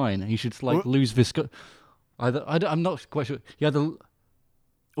should be fine. He should lose I'm not quite sure.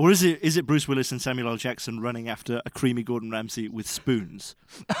 Or is it Bruce Willis and Samuel L. Jackson running after a creamy Gordon Ramsay with spoons?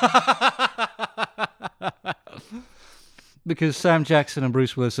 Because Sam Jackson and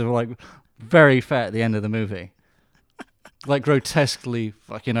Bruce Willis are like very fat at the end of the movie. Like grotesquely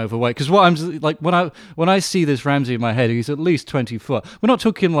fucking overweight. Because what I'm like when I see this Ramsay in my head, he's at least 20 foot. We're not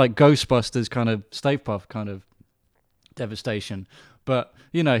talking like Ghostbusters kind of Stay Puft kind of devastation, but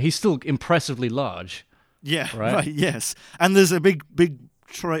he's still impressively large. Yeah, right. Yes, and there's a big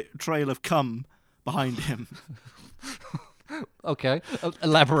trail of cum behind him. Okay,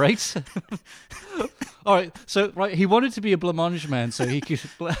 elaborate. All right, so he wanted to be a Blancmange man, so he could.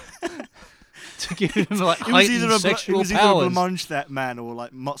 To give him like heightened sexual powers. It was either a Blancmange that man or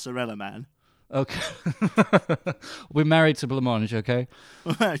like mozzarella man. Okay. We're married to Blancmange, okay?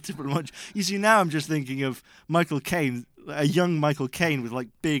 We're married to Blancmange. You see, now I'm just thinking of Michael Caine, a young Michael Caine with like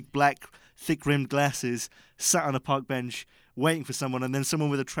big black thick rimmed glasses, sat on a park bench waiting for someone, and then someone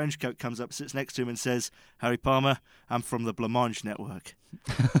with a trench coat comes up, sits next to him, and says, "Harry Palmer, I'm from the Blancmange network."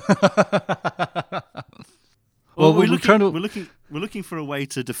 Well, we're we're looking for a way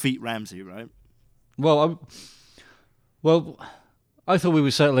to defeat Ramsey, right? Well, I thought we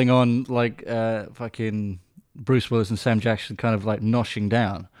were settling on like fucking Bruce Willis and Sam Jackson kind of like noshing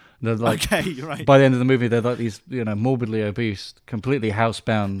down. They're like, Okay, you're right. By the end of the movie, they're like these, morbidly obese, completely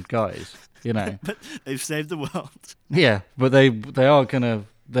housebound guys. But they've saved the world. Yeah, but they are gonna.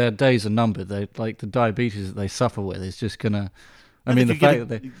 Their days are numbered. They like the diabetes that they suffer with is just gonna. I mean, the fact that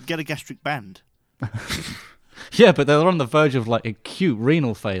they get a gastric band. Yeah, but they're on the verge of like acute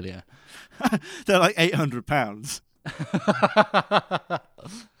renal failure. They're like 800 pounds.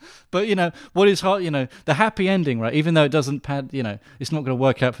 But what is hard, the happy ending, right? Even though it doesn't it's not going to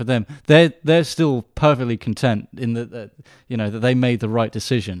work out for them. They're still perfectly content in that that they made the right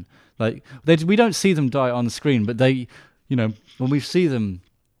decision. Like we don't see them die on the screen, but they, when we see them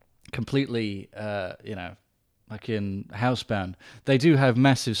completely, like in Housebound, they do have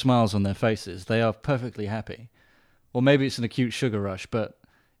massive smiles on their faces. They are perfectly happy. Or maybe it's an acute sugar rush, but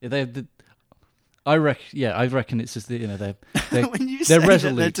I reckon it's just they're When you they're say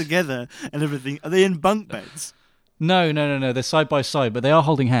resolute. that they're together and everything, are they in bunk beds? No. They're side by side, but they are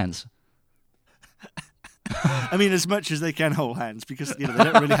holding hands. I mean, as much as they can hold hands, because they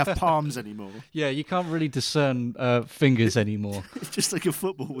don't really have palms anymore. Yeah, you can't really discern fingers anymore. It's just like a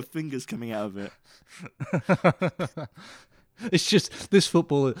football with fingers coming out of it. It's just this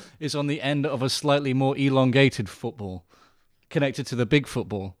football is on the end of a slightly more elongated football, connected to the big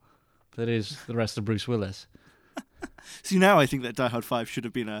football that is the rest of Bruce Willis. See, now I think that Die Hard 5 should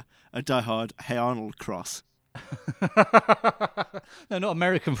have been a Die Hard Hey Arnold cross. No, not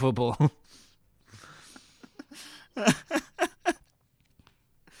American football.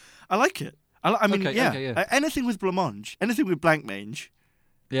 I like it. I mean, Okay, yeah. okay, yeah. Anything with Blancmange, anything with Blancmange.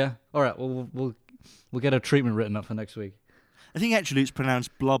 Yeah. All right. Well, we'll get a treatment written up for next week. I think actually it's pronounced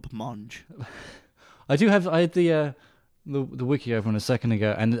Blobmange. I had the wiki open a second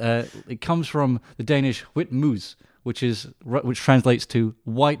ago, and it comes from the Danish "wit mus," which translates to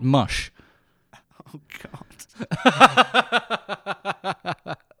white mush. Oh God,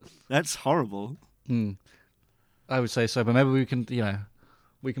 that's horrible. I would say so, but maybe we can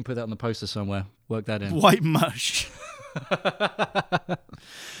put that on the poster somewhere. Work that in. White mush.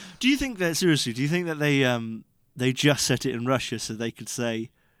 Do you think that they just set it in Russia so they could say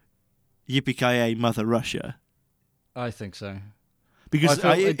 "Yippee-ki-yay, Mother Russia"? I think so. Because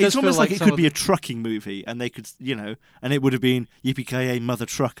it's almost like it some could of be a trucking movie, and they could, and it would have been "Yippee-ki-yay, Mother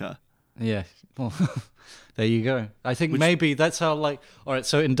Trucker." Yeah. Well, there you go. I think maybe that's how, all right,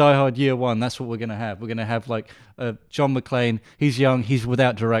 so in Die Hard Year 1, that's what we're going to have. We're going to have, John McClane. He's young. He's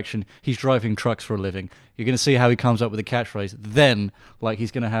without direction. He's driving trucks for a living. You're going to see how he comes up with a catchphrase. Then,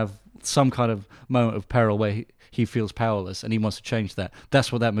 he's going to have some kind of moment of peril where he feels powerless, and he wants to change that.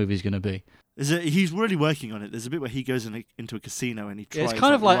 That's what that movie's going to be. He's really working on it. There's a bit where he goes into a casino and he tries. It's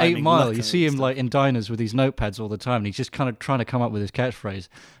kind of like 8 Mile. You see him stuff. in diners with these notepads all the time, and he's just kind of trying to come up with his catchphrase.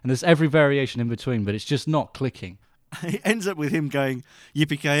 And there's every variation in between, but it's just not clicking. It ends up with him going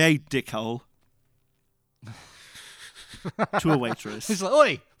 "Yippee-ki-yay, dickhole" to a waitress. He's like,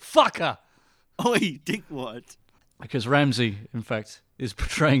 "Oi, fucker!" Oi, dickwad. Because Ramsey, in fact, is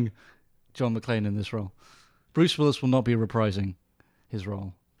portraying John McClane in this role. Bruce Willis will not be reprising his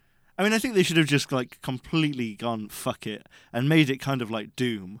role. I mean, I think they should have just completely gone fuck it and made it kind of like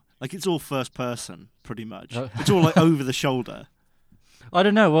Doom. Like it's all first person, pretty much. It's all over the shoulder. I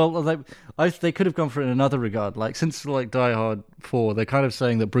don't know. Well, they could have gone for it in another regard. Since Die Hard 4, they're kind of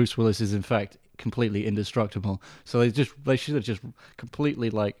saying that Bruce Willis is in fact completely indestructible. So they should have just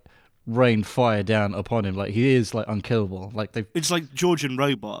completely rained fire down upon him. He is unkillable. It's like George and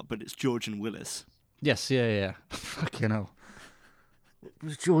Robot, but it's George and Willis. Yes, yeah. Fucking hell. It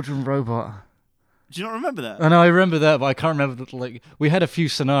was George and Robot. Do you not remember that? I know, I remember that, but I can't remember we had a few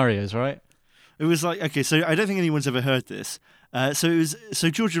scenarios, right? It was okay, so I don't think anyone's ever heard this. So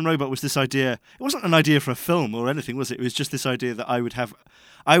George and Robot was this idea. It wasn't an idea for a film or anything, was it? It was just this idea that I would have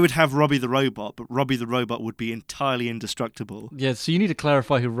Robbie the Robot, but Robbie the Robot would be entirely indestructible. Yeah, so you need to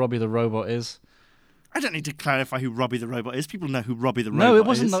clarify who Robbie the Robot is. I don't need to clarify who Robbie the Robot is. People know who Robbie the Robot is. No, it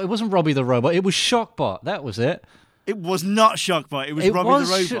wasn't. It wasn't Robbie the Robot. It was Shockbot. That was it. It was not Shockbot. It was Robbie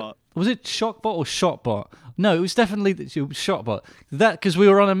the Robot. Was it Shockbot or Shotbot? No, it was definitely Shotbot. Because we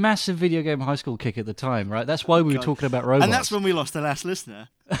were on a massive video game high school kick at the time, right? That's why we were talking about robots. And that's when we lost the last listener.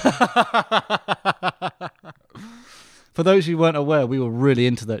 For those who weren't aware, we were really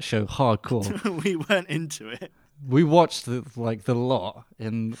into that show hardcore. We weren't into it. We watched the lot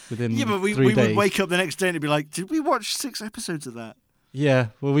within Yeah, but we 3 days. would wake up the next day and it'd be like, did we watch 6 episodes of that? Yeah,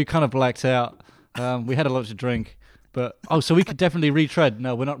 well, we kind of blacked out. We had a lot to drink, but so we could definitely retread.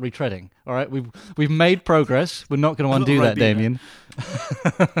 No, we're not retreading. All right, we've made progress. We're not going to undo that, Damien.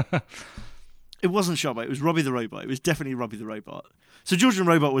 It wasn't Shotbot. It was Robbie the Robot. It was definitely Robbie the Robot. So Georgian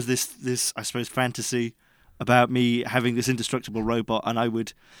Robot was this I suppose fantasy about me having this indestructible robot, and I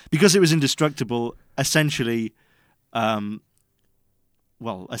would, because it was indestructible, essentially it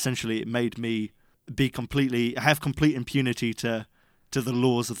made me have complete impunity to the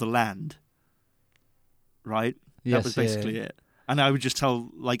laws of the land. Right? Yes, that was basically it. And I would just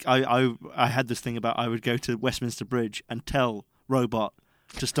tell, like, I had this thing about I would go to Westminster Bridge and tell Robot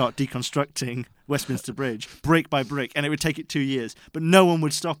to start deconstructing Westminster Bridge brick by brick, and it would take it 2 years, but no one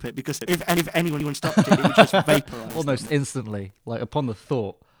would stop it, because if anyone stopped it, it would just vaporize almost instantly, like upon the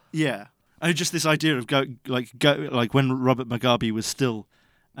thought. Yeah, and just this idea of go when Robert Mugabe was still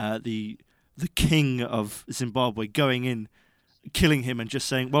the king of Zimbabwe, going in, killing him, and just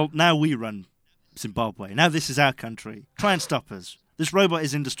saying, well, now we run Zimbabwe, now this is our country, try and stop us, this robot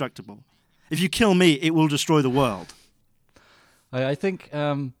is indestructible, if you kill me it will destroy the world. I think,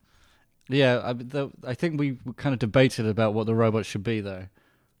 I think we kind of debated about what the robot should be, though.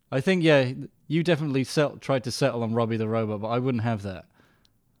 I think, you definitely tried to settle on Robbie the Robot, but I wouldn't have that.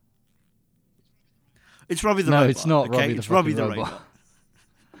 It's Robbie the Robot. No, it's not okay? Robbie the It's Robbie the Robot. Robot.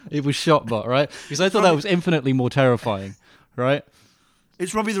 It was Shotbot, right? Because I thought that was infinitely more terrifying, right?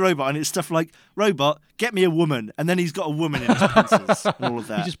 It's Robbie the Robot, and it's stuff like, Robot, get me a woman, and then he's got a woman in his pincers, and all of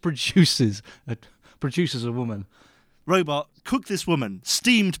that. He just produces a woman. Robot, cook this woman.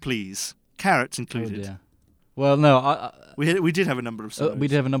 Steamed, please. Carrots Oh, included. dear. Well, no, We did have a number of scenarios. we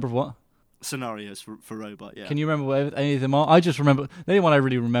did have a number of what? Scenarios for Robot, yeah. Can you remember what any of them are? I just remember, the only one I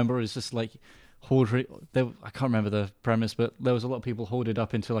really remember is just like, I can't remember the premise, but there was a lot of people hoarded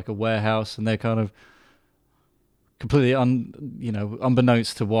up into like a warehouse, and they're kind of completely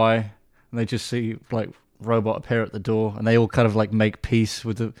unbeknownst to why, and they just see like Robot appear at the door, and they all kind of like make peace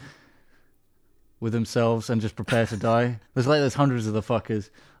with themselves and just prepare to die. There's hundreds of the fuckers.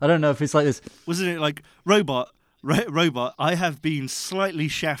 I don't know if it's like this. Wasn't it like, Robot, I have been slightly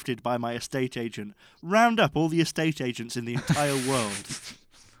shafted by my estate agent. Round up all the estate agents in the entire world.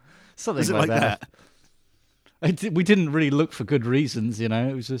 Something Is it like that? We didn't really look for good reasons, it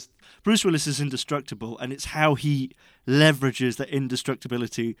was just... Bruce Willis is indestructible, and it's how he leverages that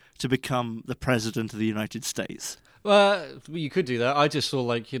indestructibility to become the president of the United States. Well, you could do that. I just saw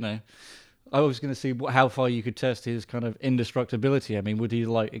I was going to see how far you could test his kind of indestructibility. I mean, would he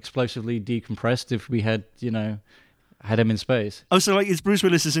like explosively decompressed if we had him in space? Oh, so like it's Bruce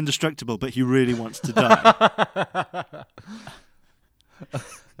Willis is indestructible, but he really wants to die.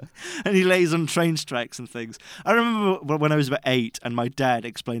 And he lays on train tracks and things. I remember when I was about 8 and my dad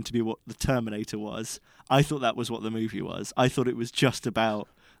explained to me what the Terminator was. I thought that was what the movie was. I thought it was just about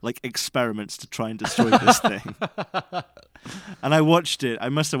like experiments to try and destroy this thing. And I watched it. I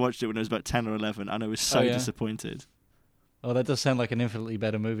must have watched it when I was about 10 or 11, and I was so disappointed. Oh, that does sound like an infinitely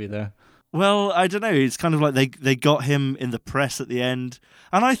better movie there. Well, I don't know. It's kind of like they got him in the press at the end,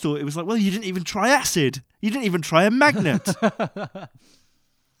 and I thought it was like, well, you didn't even try acid. You didn't even try a magnet.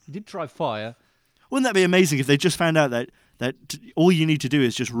 You did try fire. Wouldn't that be amazing if they just found out that all you need to do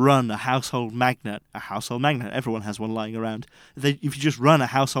is just run a household magnet. A household magnet. Everyone has one lying around. If you just run a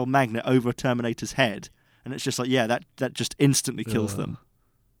household magnet over a Terminator's head, and it's just like, that just instantly kills them.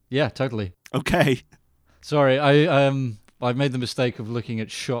 Yeah, totally. Okay. Sorry, I made the mistake of looking at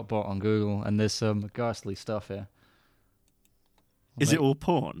Shotbot on Google, and there's some ghastly stuff here. Is it all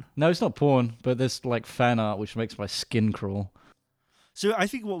porn? No, it's not porn, but there's like fan art which makes my skin crawl. So I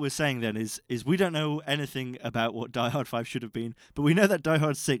think what we're saying then is we don't know anything about what Die Hard 5 should have been, but we know that Die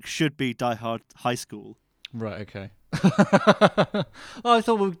Hard 6 should be Die Hard High School. Right, okay. I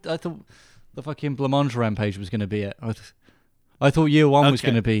thought the fucking Blancmange rampage was going to be it. I thought year 1 was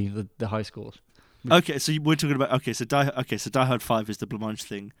going to be the high school. Okay, so we're talking about so Die Hard 5 is the Blancmange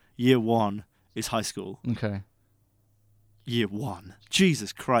thing. Year 1 is high school. Okay. Year 1.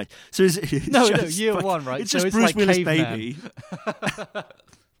 Jesus Christ. So is it No, year 1, right? It's so just it's Bruce like Willis caveman. baby.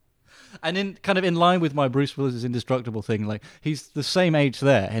 And in line with my Bruce Willis indestructible thing, like he's the same age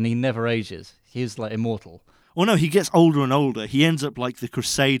there and he never ages. He's like immortal. Well, no, he gets older and older. He ends up like the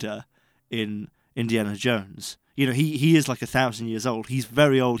Crusader in Indiana Jones. He is like 1,000 years old. He's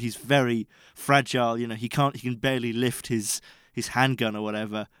very old. He's very fragile. He can barely lift his handgun or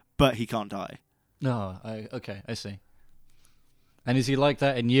whatever, but he can't die. No, okay, I see. And is he like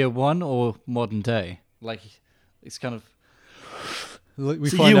that in year 1 or modern day? Like, it's kind of...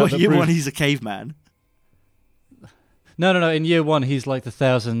 Year 1, he's a caveman. No. In year one, he's like the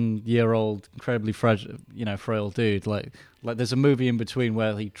 1,000-year-old, incredibly fragile, frail dude. Like there's a movie in between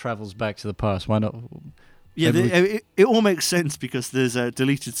where he travels back to the past. Why not? Yeah, it all makes sense because there's a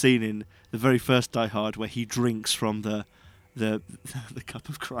deleted scene in the very first Die Hard where he drinks from the cup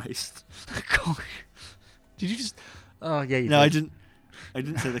of Christ. Did you just? Oh yeah. No, I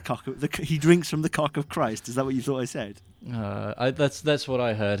didn't say the cock. He drinks from the cock of Christ. Is that what you thought I said? That's what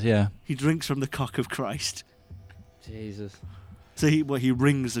I heard. Yeah. He drinks from the cock of Christ. Jesus. So he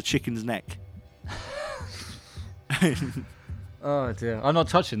wrings a chicken's neck. Oh dear. I'm not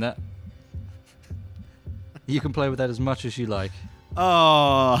touching that. You can play with that as much as you like.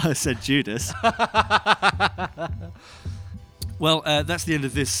 Oh, said Judas. Well, that's the end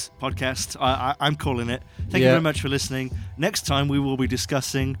of this podcast. I'm calling it. Thank you very much for listening. Next time we will be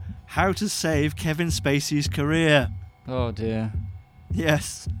discussing how to save Kevin Spacey's career. Oh dear.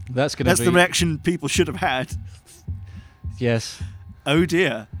 Yes. That's the reaction people should have had. Yes. Oh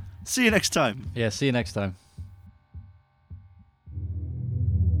dear. See you next time. Yeah, see you next time.